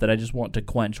mouth that I just want to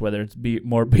quench, whether it's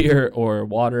more beer or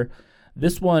water.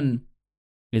 This one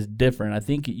is different. I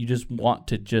think you just want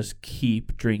to just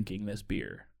keep drinking this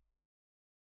beer.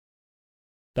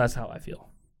 That's how I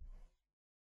feel.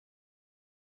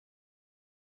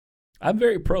 I'm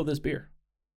very pro this beer.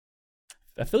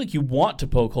 I feel like you want to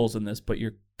poke holes in this, but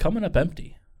you're coming up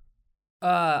empty.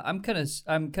 I'm kind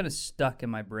of stuck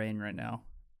in my brain right now.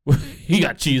 You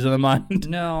got cheese on the mind?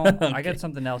 No, I Okay. got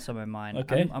something else on my mind.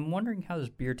 Okay. I'm wondering how this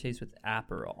beer tastes with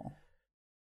Aperol.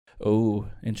 Oh,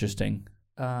 interesting.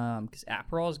 Because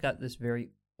Aperol's got this very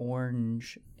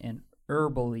orange and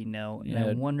herbally note, and I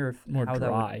Yeah, wonder if More how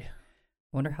dry.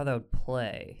 wonder how that would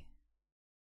play.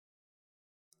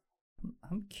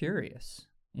 I'm curious.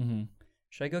 Mm-hmm.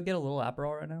 Should I go get a little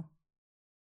Aperol right now?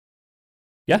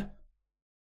 Yeah.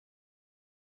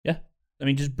 Yeah. I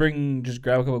mean, just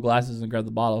grab a couple glasses and grab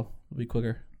the bottle. It'll be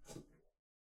quicker.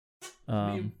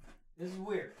 This is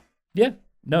weird. Yeah.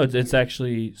 No, it's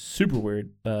actually super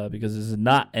weird because this is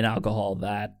not an alcohol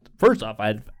that, first off,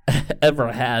 I'd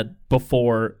ever had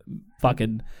before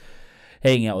fucking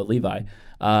hanging out with Levi.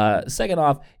 Second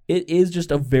off, it is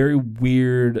just a very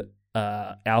weird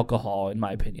alcohol, in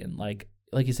my opinion. Like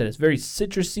you said, it's very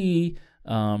citrusy.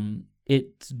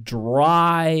 It's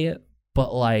dry,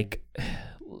 but like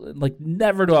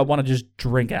never do I want to just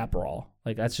drink Aperol.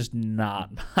 Like that's just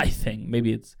not my thing.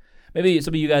 Maybe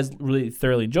some of you guys really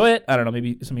thoroughly enjoy it. I don't know.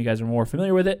 Maybe some of you guys are more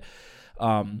familiar with it.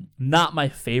 Not my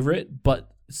favorite,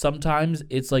 but sometimes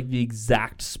it's like the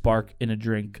exact spark in a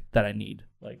drink that I need.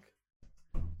 Like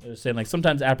I was saying, like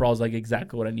sometimes Aperol is like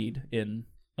exactly what I need in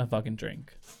a fucking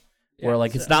drink. Or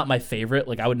like it's not my favorite.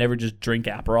 Like I would never just drink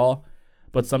Aperol,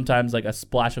 but sometimes like a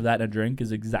splash of that in a drink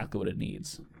is exactly what it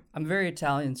needs. I'm very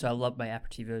Italian, so I love my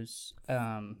aperitivos.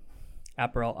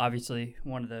 Aperol, obviously,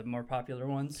 one of the more popular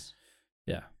ones.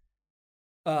 Yeah.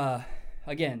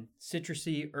 Again,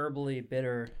 citrusy, herbally,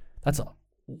 bitter. That's a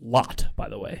lot, by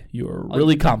the way. You are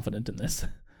really confident in this.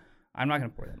 I'm not gonna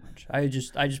pour that much. I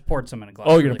just poured some in a glass.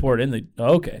 Oh, you're gonna pour it in the.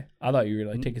 Okay, I thought you were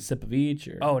gonna like take a sip of each.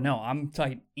 Or Oh no, I'm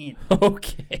tight in.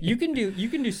 okay. You can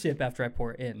do sip after I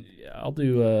pour it in. Yeah, I'll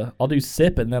do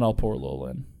sip and then I'll pour a little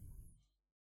in.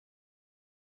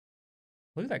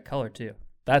 Look at that color too.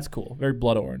 That's cool. Very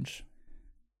blood orange.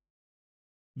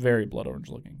 Very blood orange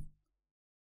looking.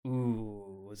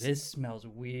 Ooh, this smells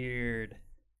weird,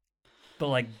 but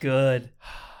like good.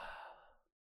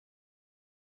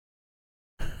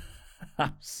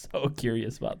 I'm so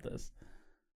curious about this.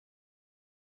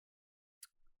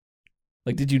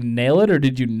 Like, did you nail it or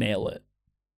did you nail it?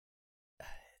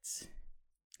 It's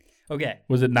okay.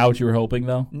 Was it not what you were hoping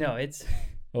though? No, it's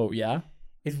Oh yeah.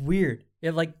 weird.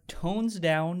 It like tones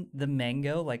down the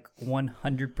mango like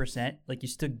 100%. Like you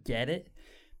still get it,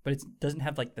 but it doesn't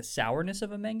have like the sourness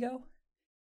of a mango.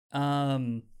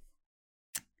 Oh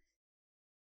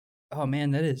man,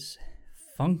 that is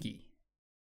funky.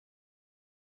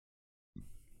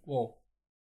 Whoa.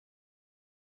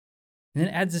 And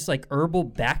then it adds this like herbal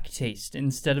back taste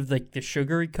instead of like the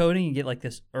sugary coating. You get like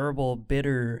this herbal,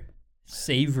 bitter,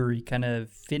 savory kind of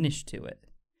finish to it,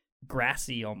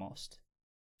 grassy almost.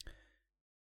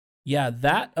 Yeah,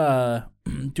 that. Do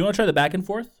you want to try the back and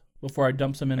forth before I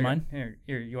dump some in mine? Here,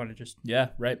 you want to just? Yeah,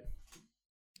 right.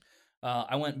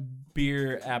 I went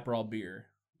beer, Aperol beer.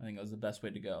 I think that was the best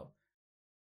way to go.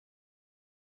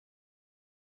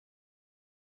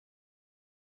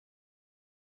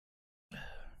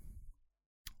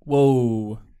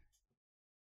 Whoa.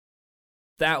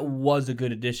 That was a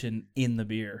good addition in the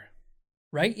beer.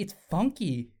 Right? It's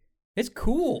funky. It's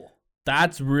cool.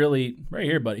 That's really right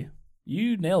here, buddy.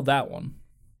 You nailed that one.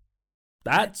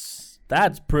 That's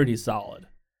pretty solid.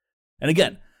 And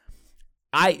again,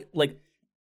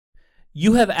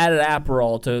 you have added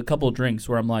Aperol to a couple of drinks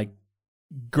where I'm like,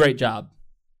 great job,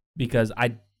 because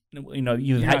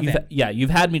you've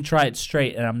had me try it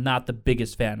straight, and I'm not the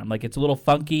biggest fan. I'm like, it's a little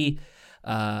funky.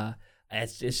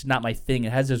 It's not my thing.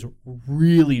 It has this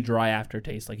really dry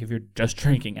aftertaste. Like if you're just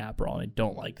drinking Aperol, and I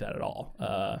don't like that at all.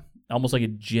 Almost like a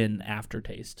gin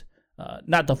aftertaste.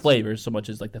 Not the flavors so much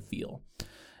as like the feel.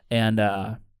 And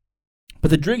but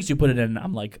the drinks you put it in,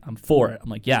 I'm for it. I'm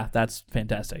like, yeah, that's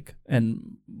fantastic.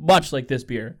 And much like this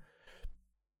beer,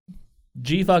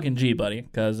 G fucking G, buddy,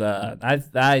 because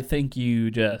I think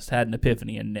you just had an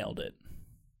epiphany and nailed it.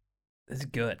 It's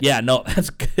good. Yeah, no, that's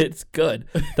good. It's good.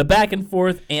 The back and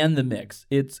forth and the mix,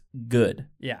 it's good.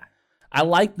 Yeah. I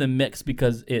like the mix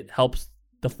because it helps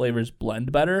the flavors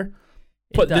blend better.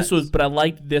 But I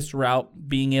liked this route,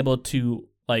 being able to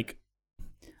like.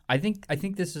 I think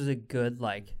this is a good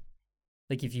like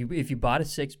if you bought a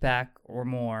 6-pack or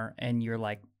more and you're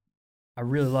like, I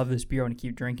really love this beer, I want to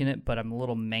keep drinking it, but I'm a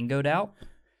little mangoed out.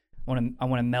 I want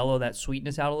to mellow that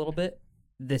sweetness out a little bit.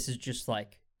 This is just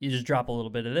like, you just drop a little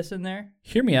bit of this in there.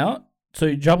 Hear me out. So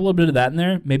you drop a little bit of that in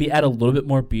there, maybe add a little bit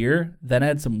more beer, then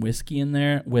add some whiskey in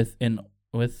there with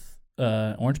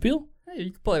orange peel. Hey,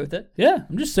 you can play with it. Yeah,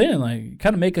 I'm just saying, like,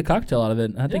 kind of make a cocktail out of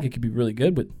it. I think it could be really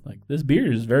good. But like, this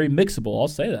beer is very mixable. I'll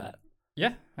say that.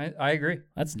 Yeah, I agree.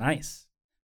 That's nice.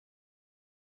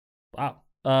 Wow.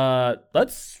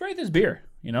 Let's rate this beer.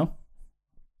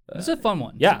 This is a fun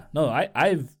one. Yeah, no,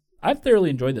 I've thoroughly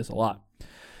enjoyed this a lot.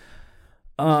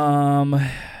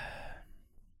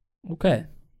 Okay.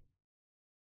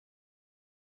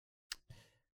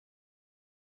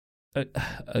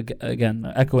 Again,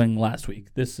 echoing last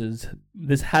week, this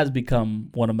has become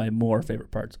one of my more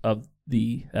favorite parts of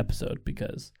the episode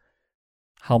because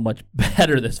how much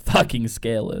better this fucking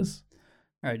scale is.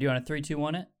 All right, do you want to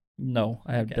 3-2-1 it? No,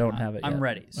 don't have it yet. I'm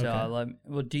ready. So,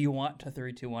 Okay. Do you want to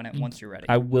 3-2-1 it once you're ready?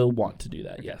 I will want to do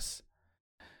that. Okay. Yes.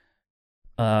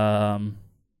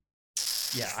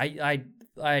 Yeah, I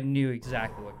knew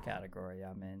exactly what category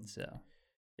I'm in, so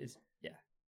yeah.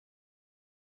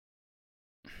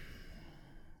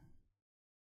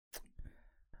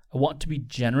 I want to be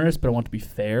generous, but I want to be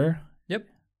fair. Yep.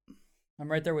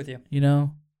 I'm right there with you.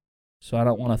 So I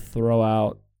don't want to throw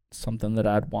out something that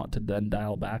I'd want to then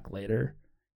dial back later.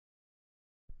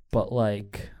 But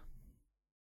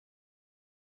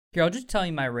Here, I'll just tell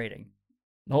you my rating.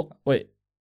 oh, wait.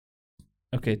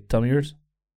 Okay, tell me yours.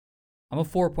 I'm a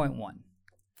 4.1.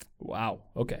 Wow.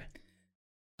 Okay.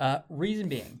 Reason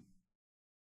being,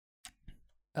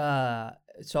 so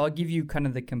I'll give you kind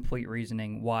of the complete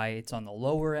reasoning why it's on the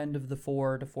lower end of the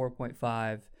 4 to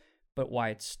 4.5, but why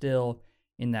it's still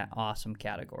in that awesome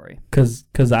category.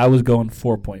 Because I was going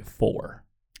 4.4.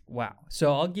 Wow.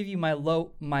 So I'll give you my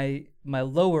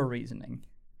lower reasoning.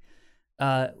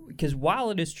 Because while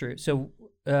it is true, so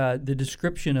the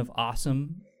description of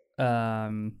awesome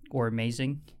or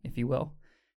amazing, if you will,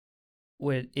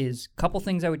 is a couple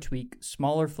things I would tweak,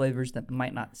 smaller flavors that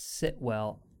might not sit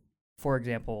well, for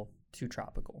example, too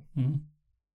tropical. Mm-hmm.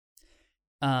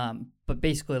 But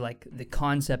basically, the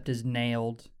concept is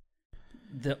nailed.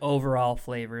 The overall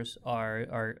flavors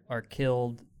are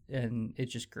killed, and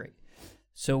it's just great.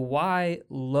 So why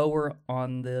lower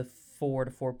on the 4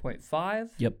 to 4.5?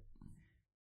 Yep.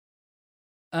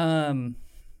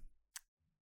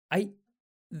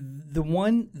 The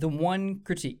one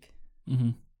critique. Mm-hmm.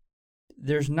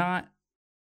 There's not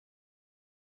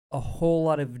a whole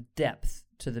lot of depth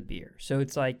to the beer. So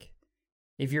it's like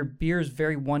if your beer is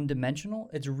very one-dimensional,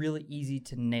 it's really easy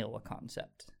to nail a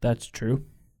concept. That's true.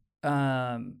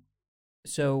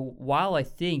 So while I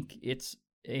think it's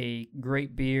a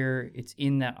great beer, it's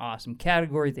in that awesome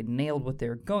category, they nailed what they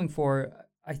were going for,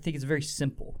 I think it's very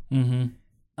simple. Mm-hmm.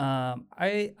 I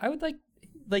would like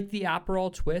the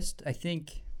Aperol twist. I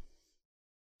think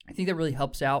that really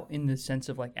helps out in the sense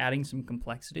of adding some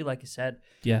complexity. Like I said,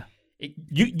 Yeah.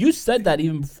 You said that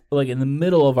even in the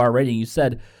middle of our rating. You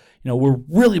said, we're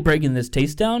really breaking this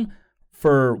taste down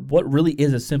for what really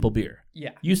is a simple beer.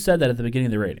 yeah. You said that at the beginning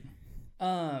of the rating.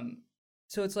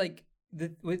 So it's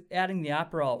with adding the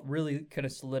Aperol really kind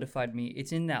of solidified me.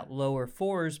 It's in that lower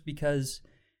 4s because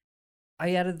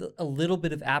I added a little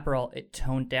bit of Aperol. It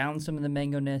toned down some of the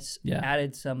mango-ness,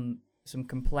 added some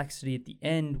complexity at the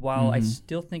end while I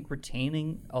still think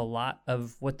retaining a lot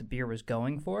of what the beer was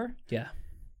going for. Yeah.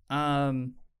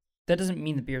 That doesn't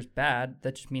mean the beer's bad.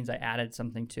 That just means I added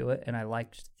something to it and I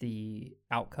liked the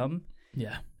outcome.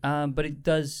 Yeah. But it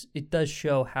does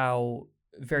show how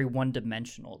very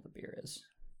one-dimensional the beer is.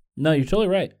 No, you're totally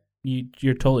right.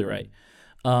 You're totally right.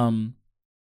 I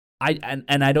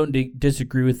don't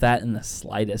disagree with that in the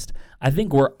slightest. I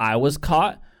think where I was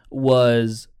caught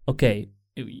was, okay,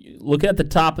 look at the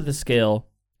top of the scale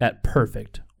at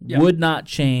perfect. Yeah. Would not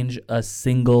change a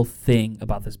single thing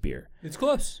about this beer. It's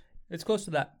close. It's close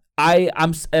to that. I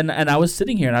was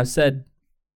sitting here and I said,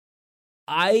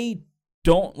 I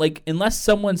don't unless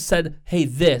someone said, hey,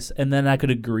 this, and then I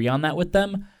could agree on that with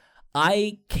them.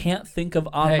 I can't think of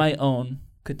on my own.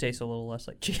 Could taste a little less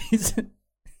like cheese.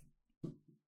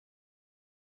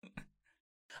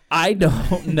 I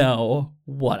don't know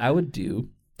what I would do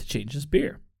to change this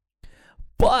beer.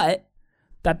 But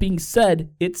that being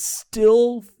said, it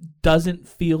still doesn't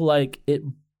feel like it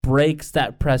breaks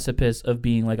that precipice of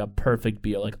being a perfect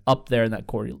beer, up there in that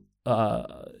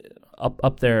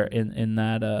up there in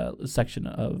that section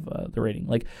of the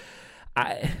rating.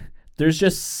 There's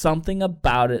just something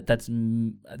about it that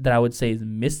I would say is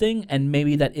missing, and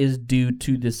maybe that is due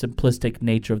to the simplistic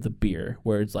nature of the beer,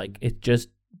 where it's it just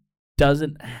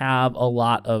doesn't have a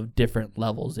lot of different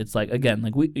levels. It's again,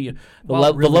 the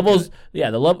levels,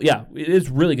 it is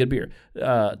really good beer.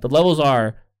 The levels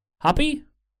are hoppy,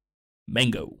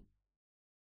 mango,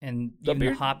 and The even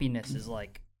beer? the hoppiness is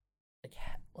like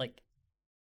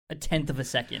a tenth of a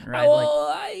second, right?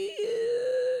 Well,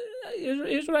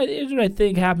 here's what I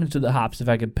think happens to the hops. If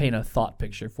I could paint a thought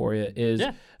picture for you, is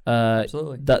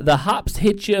absolutely. the hops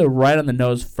hit you right on the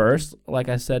nose first, like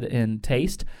I said, in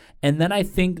taste, and then I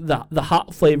think the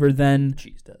hop flavor then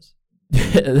Cheese does.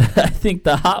 I think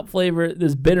the hop flavor,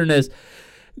 this bitterness,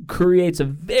 creates a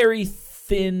very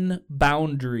thin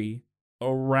boundary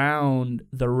around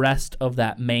the rest of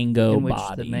that mango in which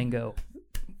body. the mango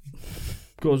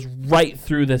Goes right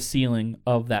through the ceiling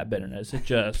of that bitterness. It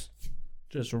just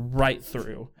right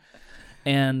through.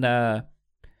 And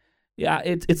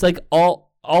it's like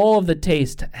all of the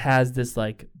taste has this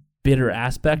like bitter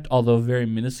aspect, although very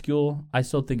minuscule. I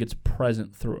still think it's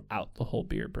present throughout the whole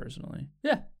beer personally.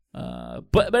 Yeah.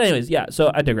 But anyways, yeah, so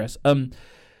I digress.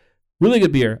 Really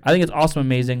good beer. I think it's awesome,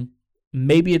 amazing.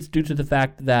 Maybe it's due to the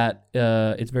fact that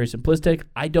it's very simplistic.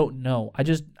 I don't know.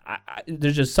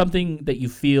 There's just something that you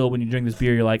feel when you drink this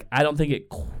beer. You're like, I don't think it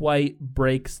quite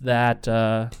breaks that,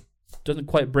 doesn't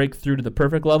quite break through to the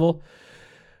perfect level,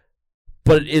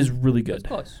 but it is really good. It's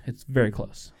close. It's very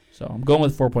close. So I'm going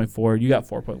with 4.4. You got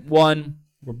 4.1.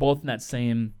 We're both in that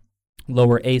same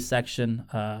lower A section.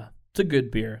 It's a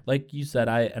good beer. Like you said,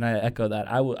 I echo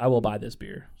that. I will buy this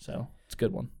beer. So it's a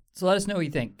good one. So let us know what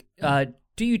you think.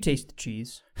 Do you taste the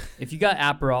cheese? If you got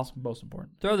Aperol, Most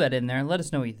important. throw that in there and let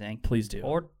us know what you think. Please do.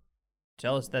 Or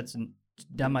tell us that's a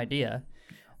dumb idea.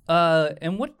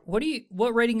 And what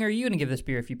rating are you going to give this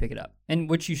beer if you pick it up? And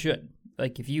which you should.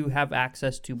 Like if you have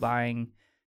access to buying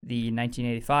the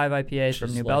 1985 IPAs from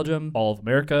Just New like Belgium, all of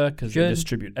America, because they Should.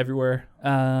 distribute everywhere.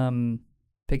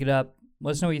 pick it up.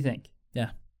 Let us know what you think.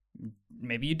 Yeah.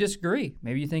 Maybe you disagree.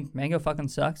 Maybe you think mango fucking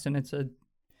sucks and it's a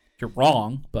You're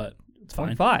wrong, but it's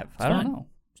fine. 0.5. I don't fine. know.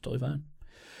 It's totally fine.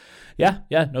 Yeah.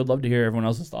 No, I'd love to hear everyone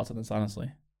else's thoughts on this,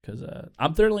 honestly, because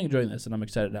I'm thoroughly enjoying this, and I'm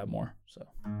excited to have more. So,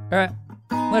 All right.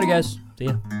 Later, guys. see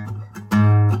ya.